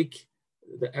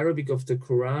the Arabic of the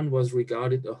Quran was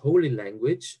regarded a holy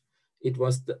language, it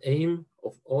was the aim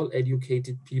of all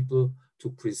educated people to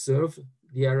preserve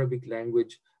the Arabic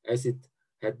language as it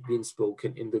had been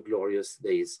spoken in the glorious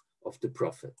days of the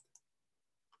Prophet.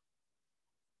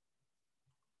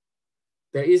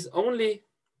 There is only,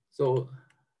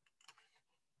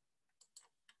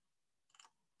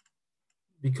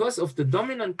 because of the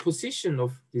dominant position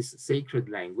of this sacred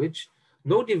language,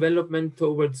 no development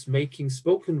towards making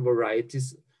spoken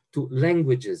varieties to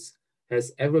languages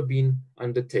has ever been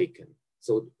undertaken.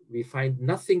 So we find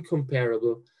nothing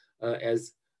comparable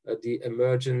as the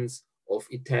emergence of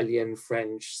Italian,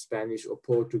 French, Spanish, or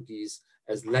Portuguese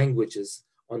as languages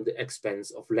on the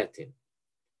expense of Latin.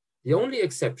 The only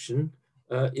exception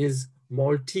is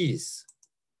Maltese.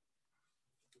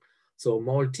 So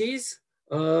Maltese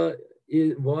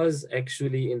it was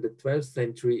actually in the 12th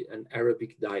century an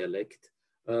Arabic dialect,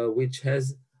 which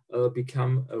has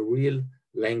become a real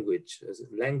language, as a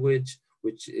language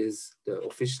which is the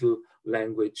official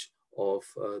language of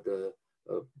the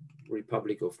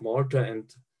Republic of Malta,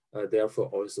 and therefore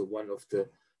also one of the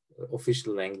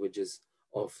official languages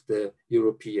of the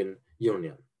European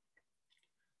Union.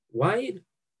 Why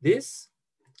this?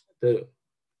 The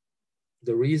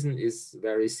reason is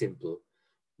very simple.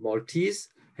 Maltese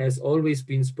has always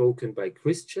been spoken by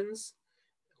Christians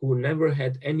who never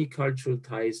had any cultural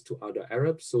ties to other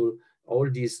Arabs. So all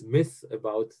these myths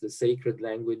about the sacred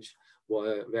language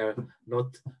were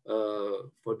not,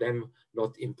 for them,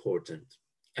 not important.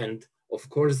 And of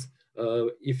course,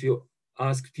 if you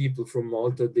ask people from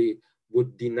Malta, they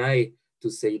would deny to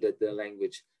say that their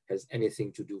language has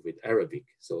anything to do with Arabic.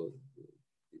 So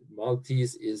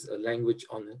Maltese is a language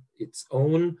on its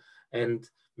own, and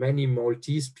many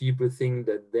Maltese people think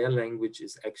that their language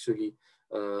is actually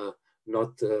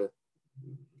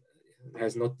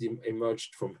has not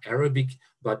emerged from Arabic,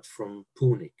 but from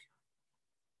Punic.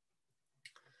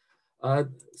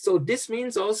 So this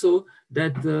means also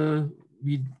that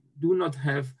we do not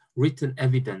have written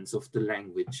evidence of the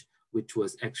language which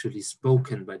was actually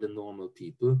spoken by the normal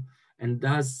people, and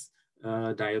thus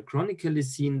diachronically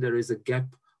seen there is a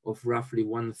gap of roughly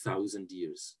 1,000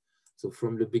 years. So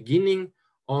from the beginning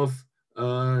of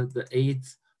the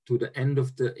 8th to the end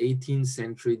of the 18th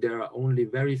century, there are only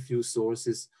very few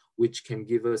sources which can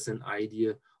give us an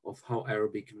idea of how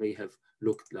Arabic may have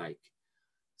looked like.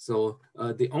 So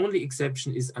the only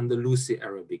exception is Andalusi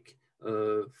Arabic,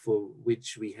 for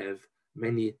which we have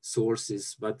many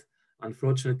sources, but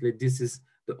unfortunately this is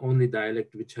the only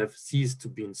dialect which have ceased to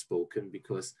be spoken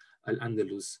because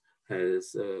Al-Andalus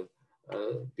has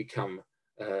become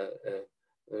a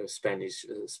Spanish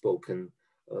spoken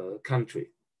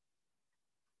country.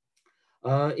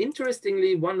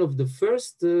 Interestingly, one of the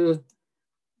first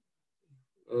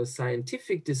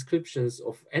scientific descriptions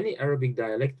of any Arabic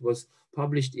dialect was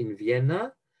published in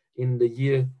Vienna in the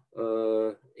year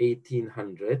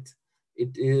 1800.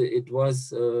 It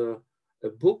was a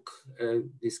book, a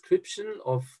description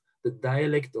of the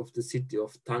dialect of the city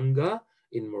of Tanga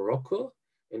in Morocco,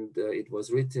 and it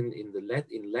was written in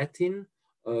Latin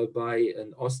by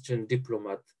an Austrian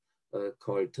diplomat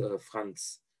called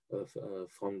Franz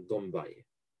von Dombey.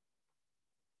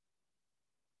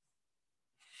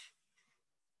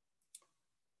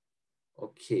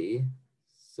 Okay,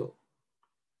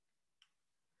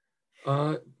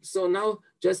 so now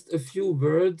just a few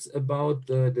words about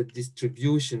the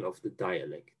distribution of the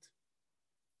dialect.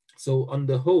 So on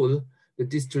the whole, the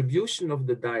distribution of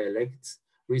the dialects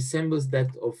resembles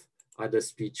that of other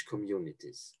speech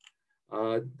communities.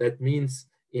 That means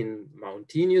in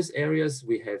mountainous areas,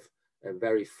 we have a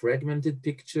very fragmented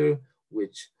picture,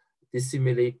 which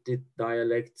disseminated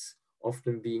dialects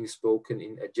often being spoken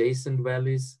in adjacent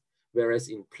valleys, whereas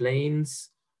in plains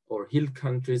or hill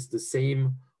countries, the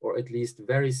same or at least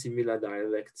very similar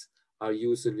dialects are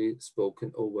usually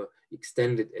spoken over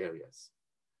extended areas.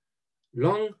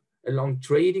 Along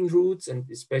trading routes, and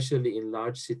especially in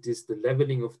large cities, the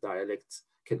leveling of dialects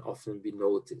can often be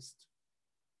noticed.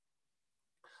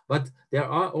 But there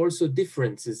are also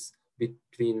differences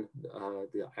between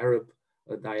the Arab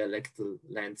dialectal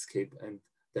landscape and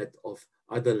that of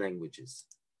other languages.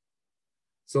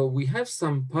 So we have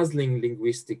some puzzling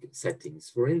linguistic settings.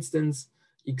 For instance,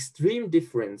 extreme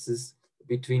differences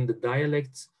between the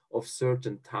dialects of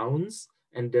certain towns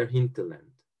and their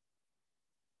hinterland.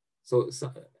 So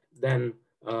then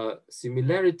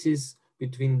similarities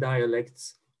between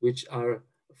dialects which are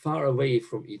far away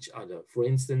from each other. For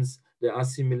instance, there are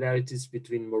similarities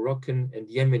between Moroccan and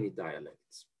Yemeni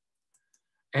dialects.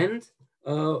 And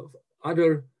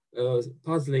other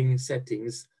puzzling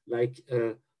settings like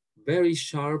a very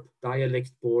sharp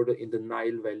dialect border in the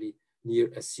Nile Valley near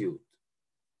Asyut.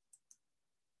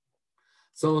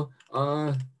 So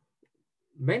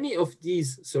many of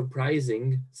these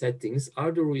surprising settings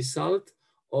are the result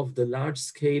of the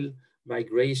large-scale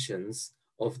migrations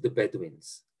of the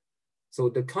Bedouins. So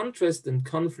the contrast and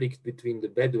conflict between the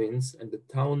Bedouins and the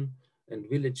town and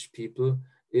village people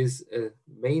is a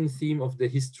main theme of the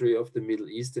history of the Middle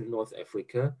East and North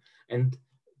Africa. And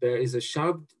there is a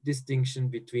sharp distinction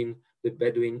between the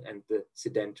Bedouin and the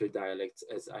sedentary dialects,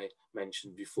 as I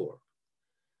mentioned before.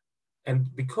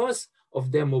 And because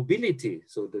of their mobility,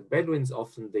 so the Bedouins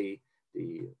often they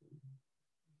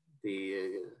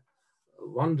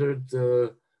wandered,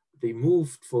 they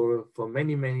moved for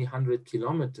many hundred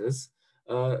kilometers.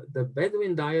 The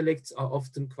Bedouin dialects are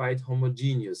often quite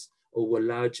homogeneous over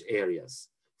large areas.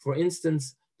 For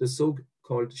instance, the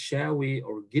so-called Sherwi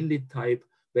or Gillit type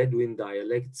Bedouin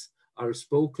dialects are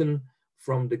spoken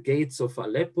from the gates of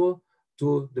Aleppo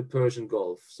to the Persian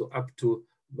Gulf, so up to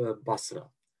Basra.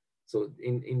 So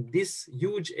in this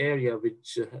huge area,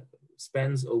 which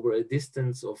spans over a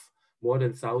distance of more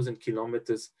than 1,000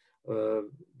 kilometers,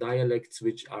 dialects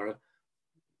which are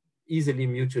easily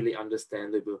mutually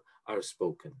understandable are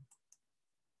spoken.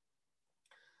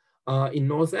 In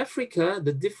North Africa,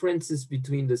 the differences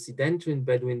between the sedentary and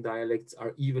Bedouin dialects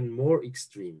are even more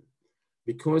extreme,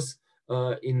 because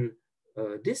in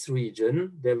this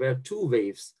region, there were two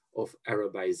waves of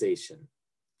Arabization.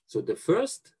 So the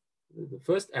first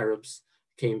Arabs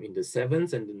came in the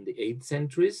 7th and in the 8th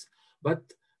centuries,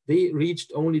 but they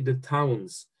reached only the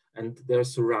towns and their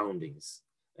surroundings.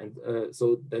 And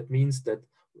so that means that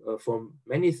for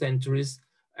many centuries,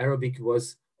 Arabic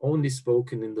was only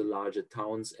spoken in the larger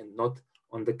towns and not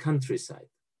on the countryside.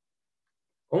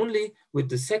 Only with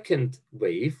the second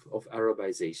wave of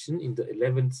Arabization in the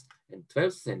 11th and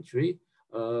 12th century,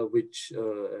 which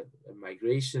a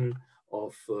migration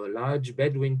of large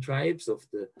Bedouin tribes of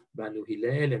the Banu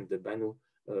Hilal and the Banu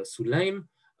Sulaim,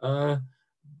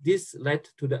 this led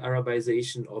to the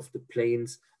Arabization of the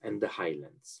plains and the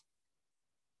highlands.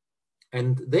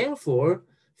 And therefore,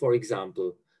 for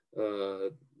example,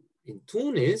 in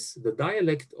Tunis, the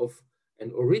dialect of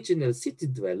an original city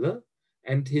dweller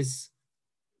and his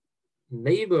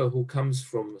neighbor who comes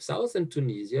from southern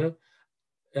Tunisia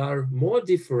are more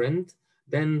different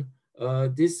than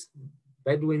this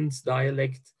Bedouin's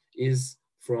dialect is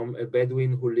from a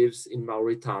Bedouin who lives in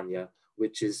Mauritania,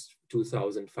 which is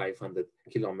 2,500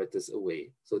 kilometers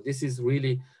away. So this is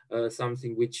really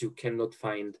something which you cannot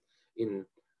find in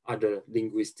other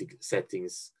linguistic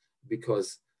settings,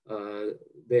 because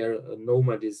their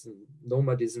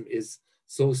nomadism is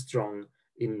so strong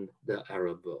in the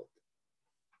Arab world.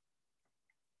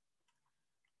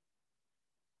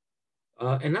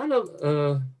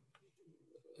 Another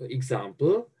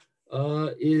example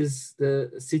is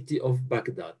the city of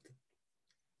Baghdad.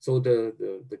 So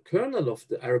the kernel of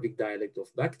the Arabic dialect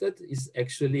of Baghdad is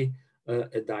actually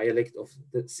a dialect of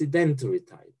the sedentary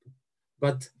type.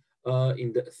 But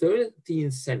in the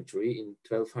 13th century, in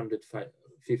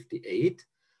 1258,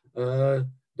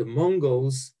 the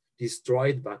Mongols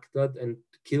destroyed Baghdad and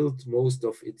killed most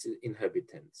of its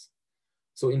inhabitants.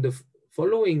 So in the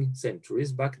following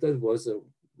centuries, Baghdad was a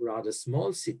rather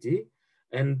small city,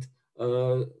 and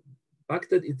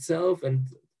Baghdad itself and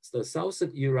the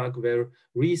southern Iraq were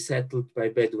resettled by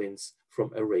Bedouins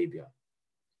from Arabia.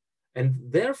 And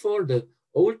therefore, the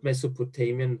old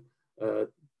Mesopotamian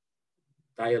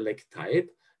dialect type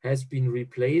has been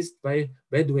replaced by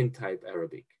Bedouin type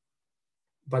Arabic.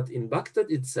 But in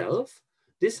Baghdad itself,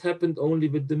 this happened only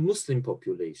with the Muslim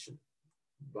population.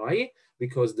 Why?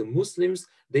 Because the Muslims,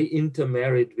 they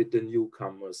intermarried with the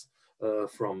newcomers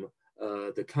from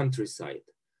the countryside.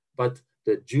 But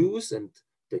the Jews and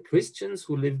the Christians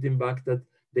who lived in Baghdad,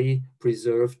 they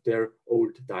preserved their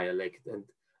old dialect. And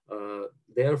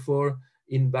therefore,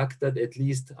 in Baghdad, at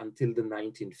least until the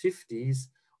 1950s,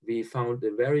 we found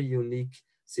a very unique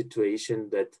situation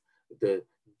that the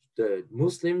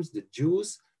Muslims, the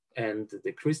Jews, and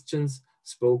the Christians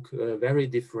spoke very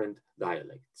different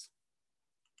dialects.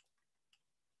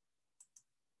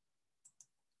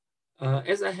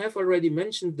 As I have already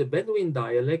mentioned, the Bedouin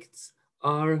dialects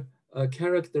are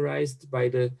characterized by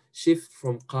the shift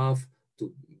from Qaf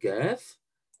to Gaf,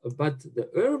 but the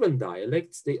urban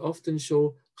dialects, they often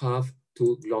show Qaf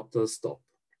to glottal stop.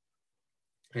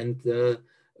 And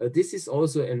this is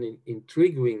also an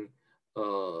intriguing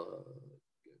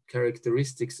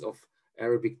characteristics of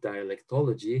Arabic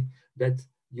dialectology, that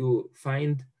you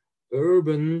find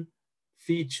urban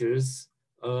features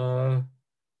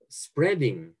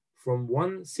spreading from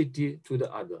one city to the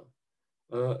other.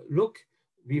 Look,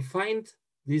 we find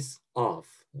this of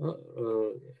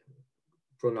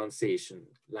pronunciation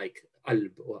like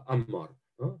Alb or Ammar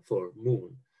for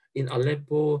moon. In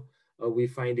Aleppo, we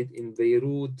find it in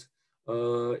Beirut,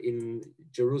 in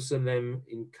Jerusalem,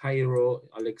 in Cairo,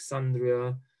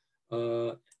 Alexandria,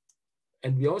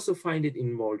 and we also find it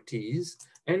in Maltese,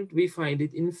 and we find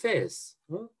it in Fez.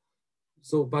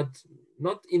 So, but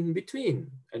not in between,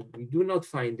 and we do not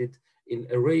find it in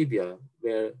Arabia,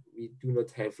 where we do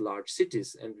not have large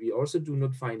cities, and we also do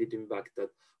not find it in Baghdad,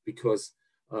 because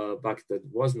Baghdad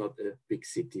was not a big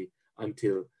city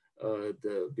until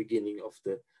the beginning of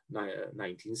the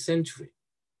 19th century.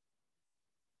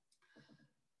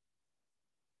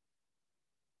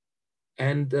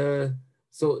 And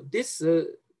so this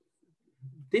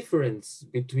difference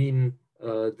between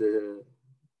the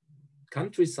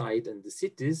countryside and the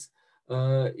cities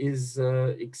is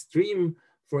extreme,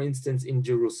 for instance, in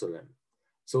Jerusalem.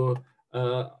 So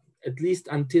at least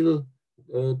until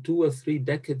 2 or 3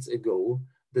 decades ago,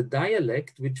 the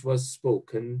dialect which was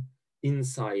spoken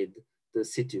inside the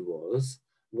city walls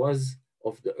was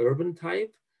of the urban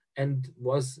type and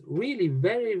was really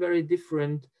very, very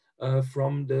different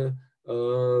from the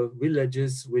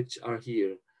villages which are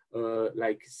here,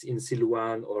 like in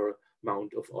Silwan or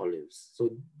Mount of Olives.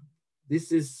 So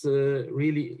this is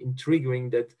really intriguing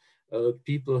that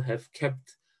people have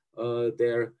kept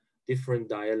their different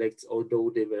dialects, although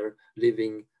they were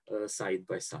living side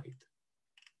by side.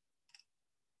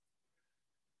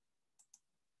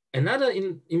 Another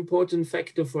important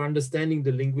factor for understanding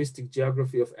the linguistic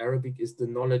geography of Arabic is the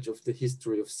knowledge of the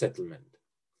history of settlement.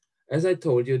 As I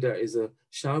told you, there is a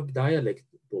sharp dialect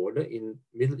border in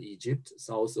Middle Egypt,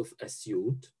 south of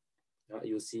Asyut.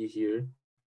 You see here.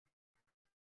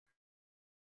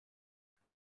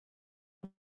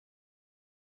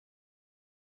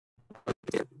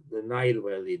 The Nile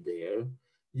Valley there,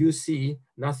 you see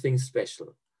nothing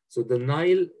special. So the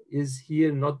Nile is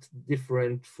here not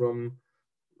different from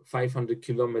 500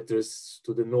 kilometers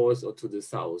to the north or to the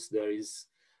south. There is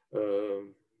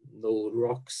no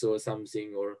rocks or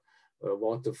something or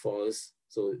waterfalls.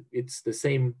 So it's the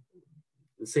same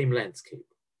landscape.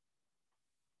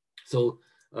 So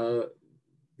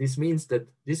this means that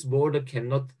this border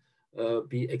cannot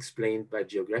be explained by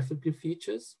geographical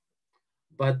features,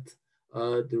 but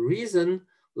the reason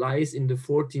lies in the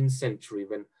 14th century,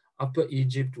 when Upper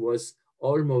Egypt was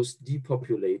almost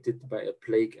depopulated by a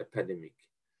plague epidemic.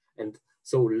 And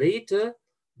so later,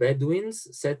 Bedouins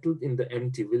settled in the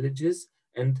empty villages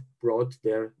and brought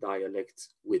their dialects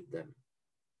with them.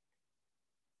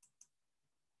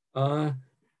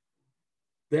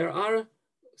 There are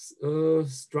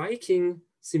striking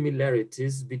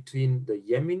similarities between the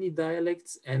Yemeni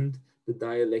dialects and the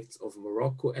dialects of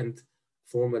Morocco and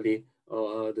formerly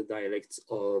the dialects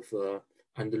of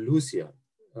Andalusia.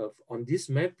 On this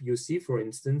map, you see, for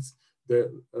instance,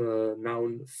 the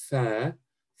noun fa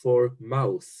for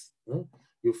mouth.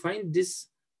 You find this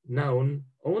noun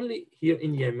only here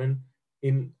in Yemen,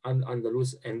 in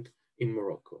Andalus and in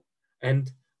Morocco.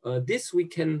 And this we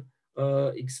can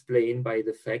explain by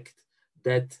the fact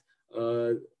that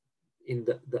in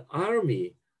the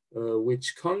army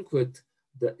which conquered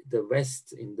the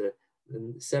West in the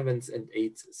 7th and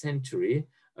 8th century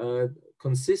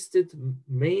consisted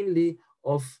mainly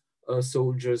of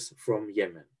soldiers from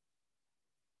Yemen.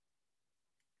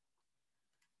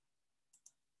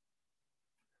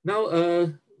 Now,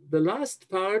 the last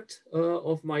part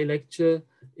of my lecture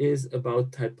is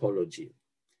about typology.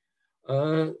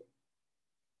 All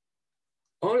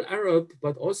Arab,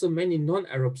 but also many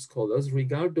non-Arab scholars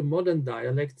regard the modern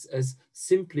dialects as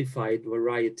simplified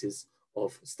varieties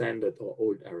of Standard or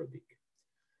Old Arabic.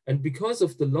 And because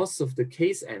of the loss of the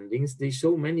case endings, they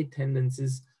show many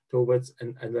tendencies towards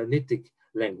an analytic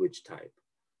language type,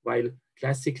 while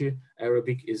classical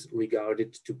Arabic is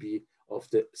regarded to be of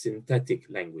the synthetic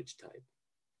language type.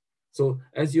 So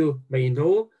as you may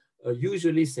know,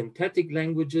 usually synthetic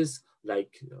languages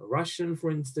like Russian, for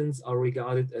instance, are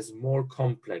regarded as more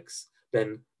complex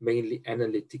than mainly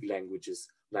analytic languages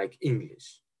like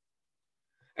English.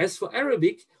 As for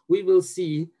Arabic, we will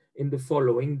see in the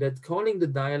following that calling the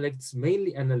dialects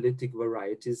mainly analytic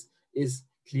varieties is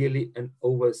clearly an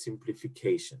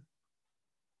oversimplification.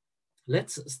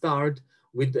 Let's start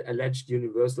with the alleged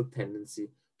universal tendency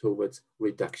towards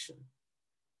reduction.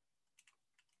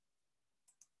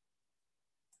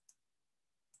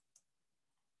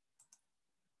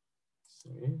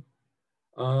 Sorry.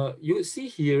 You see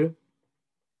here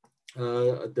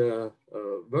the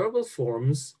verbal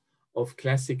forms of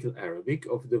classical Arabic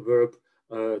of the verb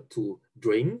to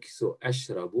drink. So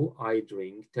ashrabu, I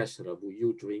drink, tashrabu,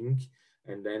 you drink,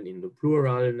 and then in the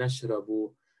plural,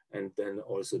 nashrabu, and then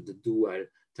also the dual,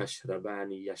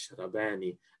 tashrabani,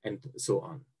 yashrabani, and so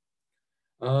on.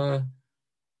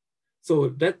 So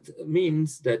that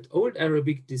means that Old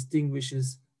Arabic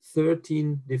distinguishes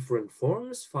 13 different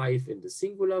forms, 5 in the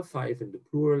singular, 5 in the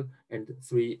plural, and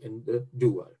 3 in the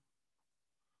dual.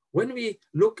 When we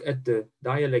look at the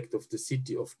dialect of the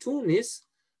city of Tunis,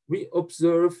 we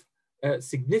observe a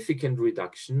significant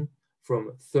reduction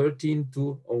from 13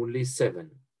 to only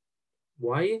 7.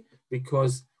 Why?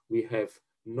 Because we have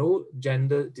no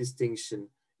gender distinction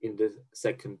in the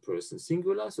second person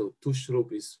singular. So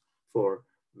tushrub is for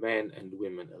men and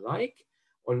women alike.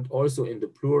 And also in the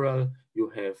plural, you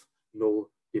have no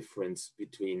difference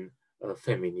between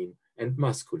feminine and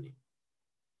masculine.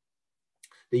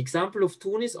 The example of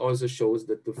Tunis also shows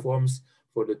that the forms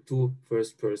for the two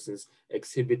first persons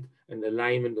exhibit an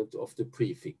alignment of the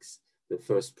prefix, the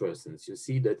first persons. You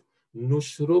see that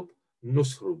nushrub,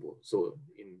 nushrubu. So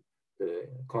in the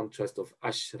contrast of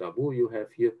ashrabu, you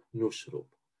have here nushrub.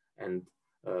 And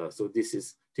so this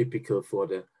is typical for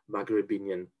the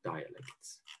Maghrebinian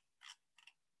dialects.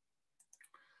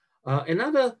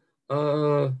 Another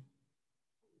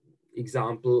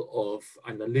example of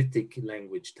analytic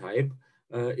language type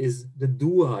is the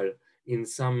dual in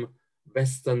some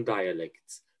Western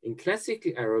dialects. In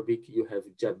classical Arabic, you have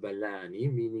Jabalani,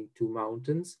 meaning two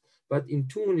mountains, but in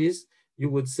Tunis, you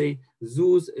would say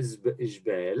Zuz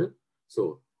Ijbal,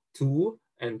 so two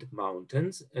and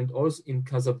mountains, and also in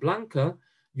Casablanca,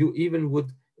 you even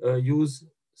would use,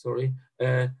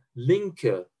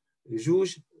 linker,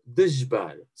 Juj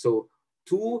Dijbal, so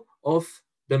two of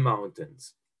the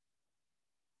mountains.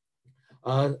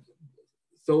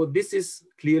 So this is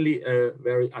clearly a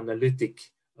very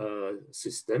analytic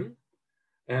system.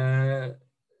 And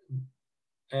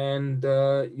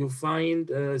you find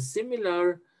a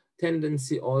similar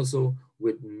tendency also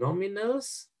with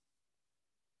nominals.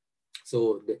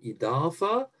 So the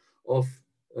idafa of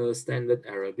standard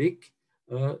Arabic,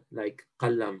 like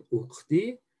qalam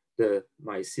ukhti,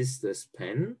 my sister's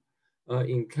pen.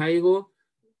 In Cairo,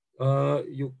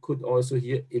 you could also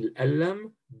hear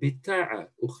il-alam bita'a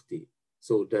ukhti.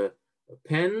 So the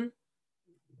pen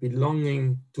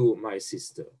belonging to my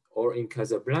sister. Or in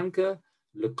Casablanca,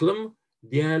 l'qlam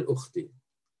dial ukhti,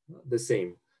 the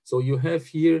same. So you have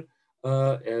here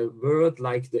a word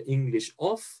like the English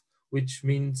of, which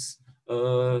means,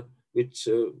 which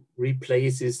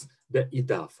replaces the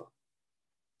idafa.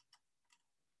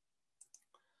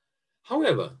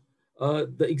 However,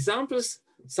 the examples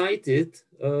cited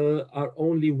are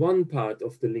only one part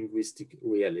of the linguistic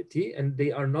reality, and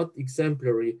they are not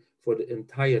exemplary for the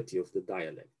entirety of the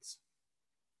dialects.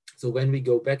 So when we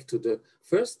go back to the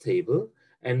first table,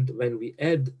 and when we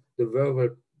add the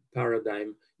verbal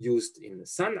paradigm used in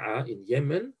Sana'a in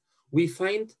Yemen, we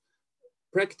find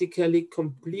practically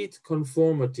complete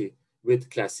conformity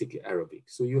with classical Arabic.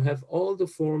 So you have all the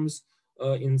forms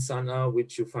in Sana'a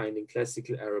which you find in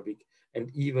classical Arabic,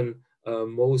 and even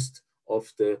most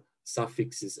of the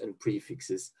suffixes and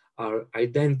prefixes are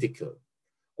identical.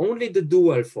 Only the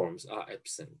dual forms are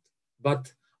absent.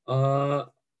 But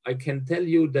I can tell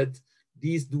you that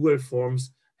these dual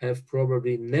forms have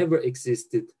probably never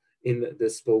existed in the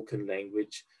spoken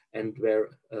language and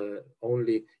were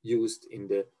only used in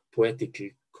the poetical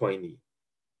koine.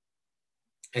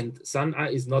 And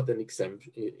Sana'a is not an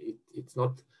exemption. It's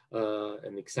not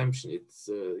an exemption. It's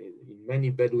in many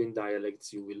Bedouin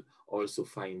dialects, you will also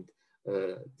find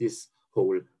this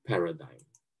whole paradigm.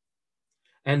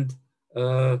 And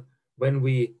when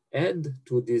we add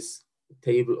to this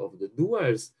table of the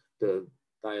duals, the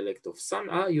dialect of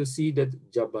Sana'a, you see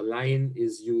that Jabalain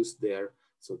is used there.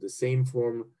 So the same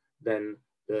form than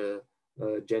the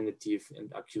genitive and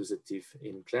accusative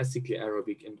in classical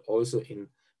Arabic, and also in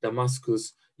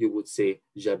Damascus, you would say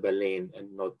Jabalain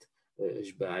and not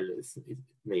Jbal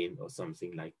name or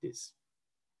something like this.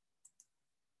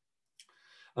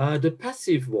 The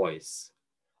passive voice.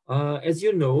 As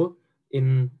you know,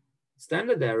 in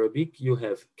standard Arabic, you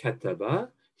have kataba,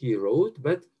 he wrote,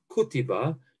 but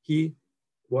kutiba, he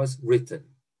was written.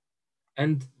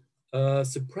 And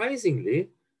surprisingly,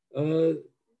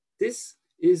 this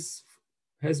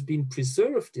has been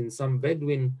preserved in some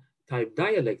Bedouin type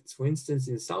dialects. For instance,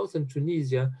 in southern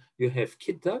Tunisia, you have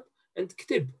kitab and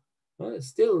ktib.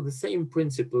 Still the same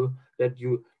principle that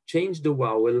you change the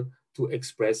vowel to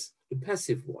express the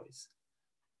passive voice.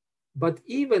 But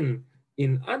even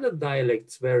in other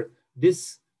dialects where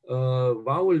this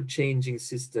vowel changing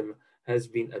system has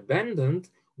been abandoned,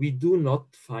 we do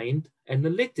not find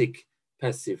analytic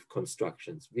passive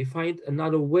constructions. We find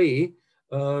another way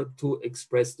to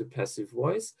express the passive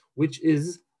voice, which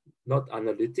is not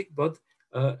analytic, but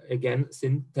again,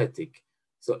 synthetic.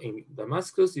 So in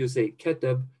Damascus, you say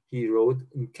katab, he wrote,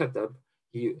 in katab,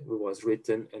 he was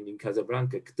written, and in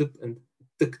Casablanca, ktub and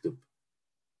tiktub.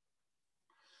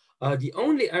 The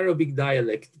only Arabic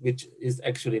dialect, which is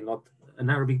actually not an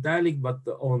Arabic dialect, but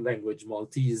the own language,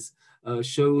 Maltese,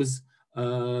 shows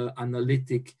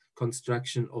analytic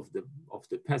construction of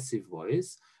the passive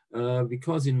voice,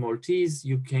 because in Maltese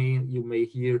you may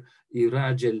hear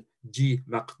irajel ji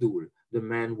maqdul, the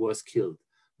man was killed.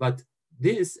 But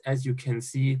this, as you can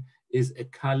see, is a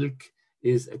calque,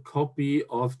 is a copy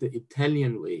of the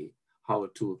Italian way how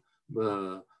to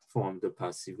form the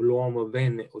passive. L'uomo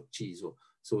venne ucciso.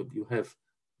 So you have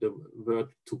the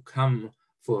verb to come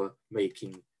for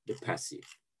making the passive.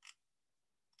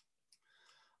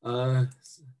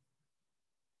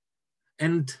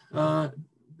 And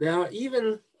there are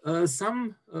even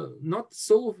some not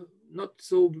so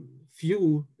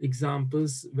few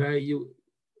examples where you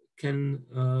can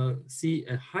see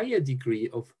a higher degree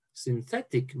of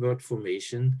synthetic word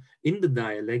formation in the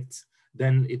dialects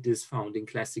than it is found in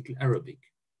classical Arabic.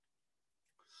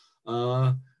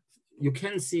 You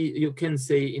can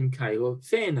say in Cairo,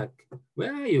 Fenak,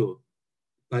 where are you?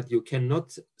 But you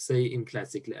cannot say in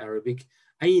classical Arabic,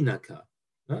 Aynaka.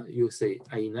 You say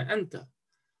Ayna Anta.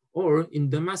 Or in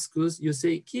Damascus, you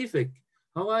say Kifek,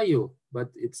 how are you?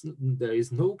 But there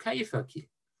is no Kaifaki.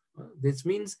 This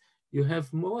means you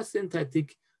have more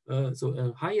synthetic, so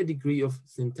a higher degree of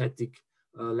synthetic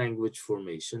language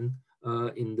formation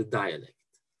in the dialect.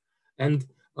 And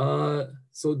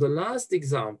so the last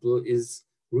example is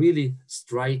really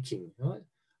striking,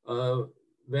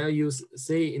 where you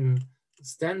say in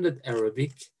standard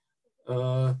Arabic,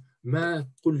 ma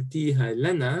qultiha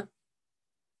lana,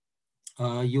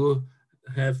 you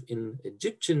have in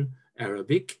Egyptian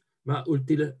Arabic, ma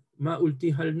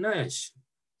ultiha al-nash.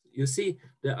 You see,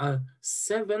 there are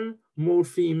 7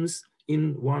 morphemes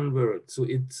in one word. So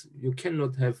you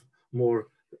cannot have more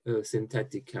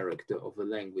synthetic character of a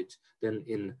language than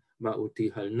in ma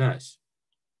ultiha al-nash.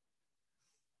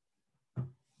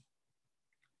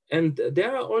 And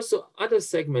there are also other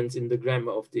segments in the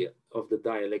grammar of the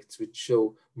dialects which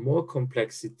show more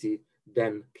complexity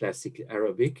than classical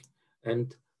Arabic.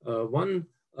 And one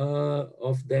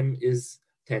of them is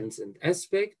tense and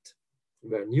aspect,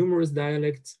 where numerous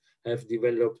dialects have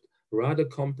developed rather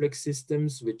complex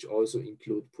systems, which also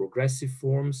include progressive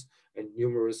forms and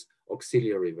numerous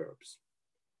auxiliary verbs.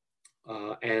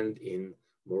 And in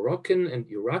Moroccan and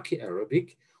Iraqi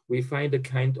Arabic, we find a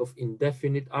kind of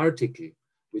indefinite article,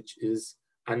 which is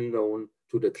unknown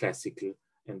to the classical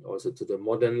and also to the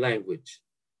modern language.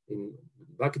 In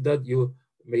Baghdad, you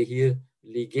may hear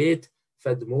liget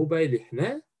fad mobile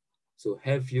ihna. So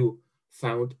have you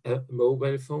found a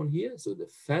mobile phone here? So the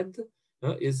fad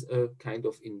is a kind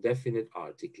of indefinite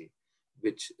article,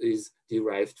 which is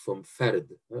derived from fard,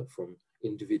 from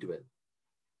individual.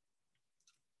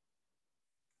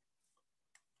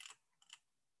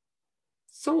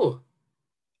 So,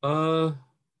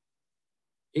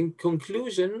 in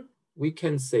conclusion, we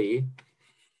can say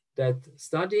that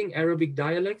studying Arabic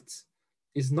dialects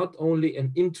is not only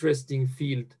an interesting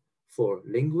field for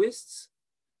linguists.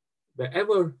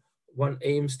 Wherever one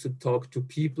aims to talk to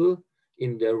people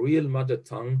in their real mother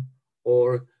tongue,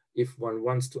 or if one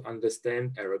wants to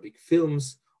understand Arabic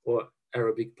films or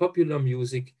Arabic popular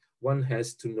music, one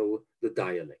has to know the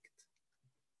dialect.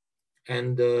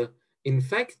 And in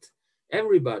fact,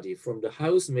 everybody from the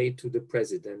housemaid to the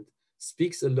president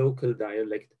speaks a local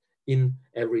dialect in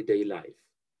everyday life.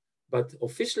 But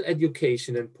official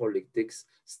education and politics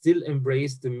still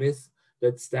embrace the myth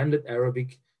that standard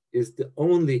Arabic is the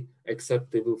only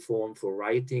acceptable form for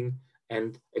writing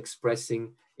and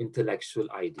expressing intellectual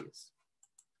ideas.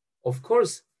 Of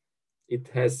course, it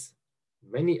has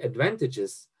many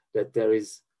advantages that there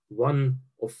is one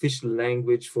official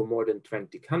language for more than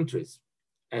 20 countries.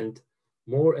 And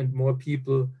more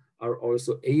people are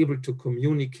also able to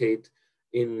communicate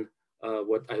in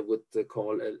what I would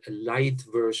call a light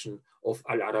version of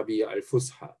Al-Arabiya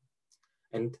al-Fusha.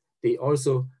 And they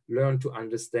also learn to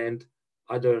understand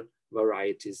other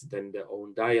varieties than their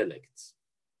own dialects.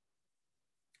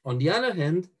 On the other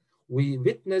hand, we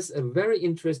witness a very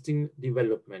interesting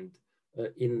development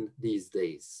in these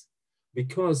days.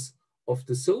 Because of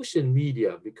the social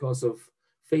media, because of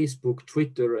Facebook,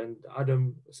 Twitter, and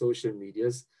other social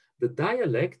medias, the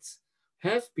dialects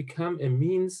have become a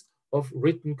means of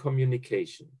written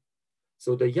communication.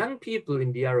 So the young people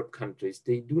in the Arab countries,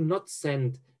 they do not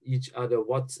send each other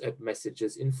WhatsApp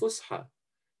messages in Fusha.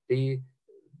 They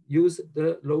use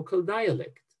the local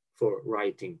dialect for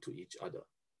writing to each other.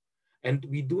 And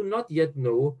we do not yet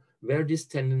know where this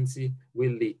tendency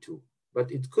will lead to,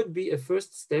 but it could be a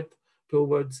first step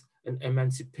towards an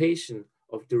emancipation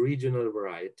of the regional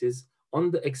varieties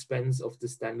on the expense of the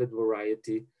standard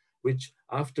variety, which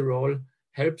after all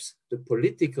helps the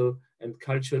political and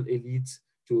cultural elites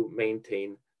to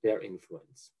maintain their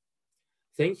influence.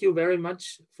 Thank you very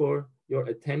much for your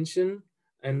attention,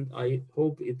 and I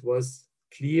hope it was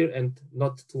clear and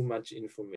not too much information.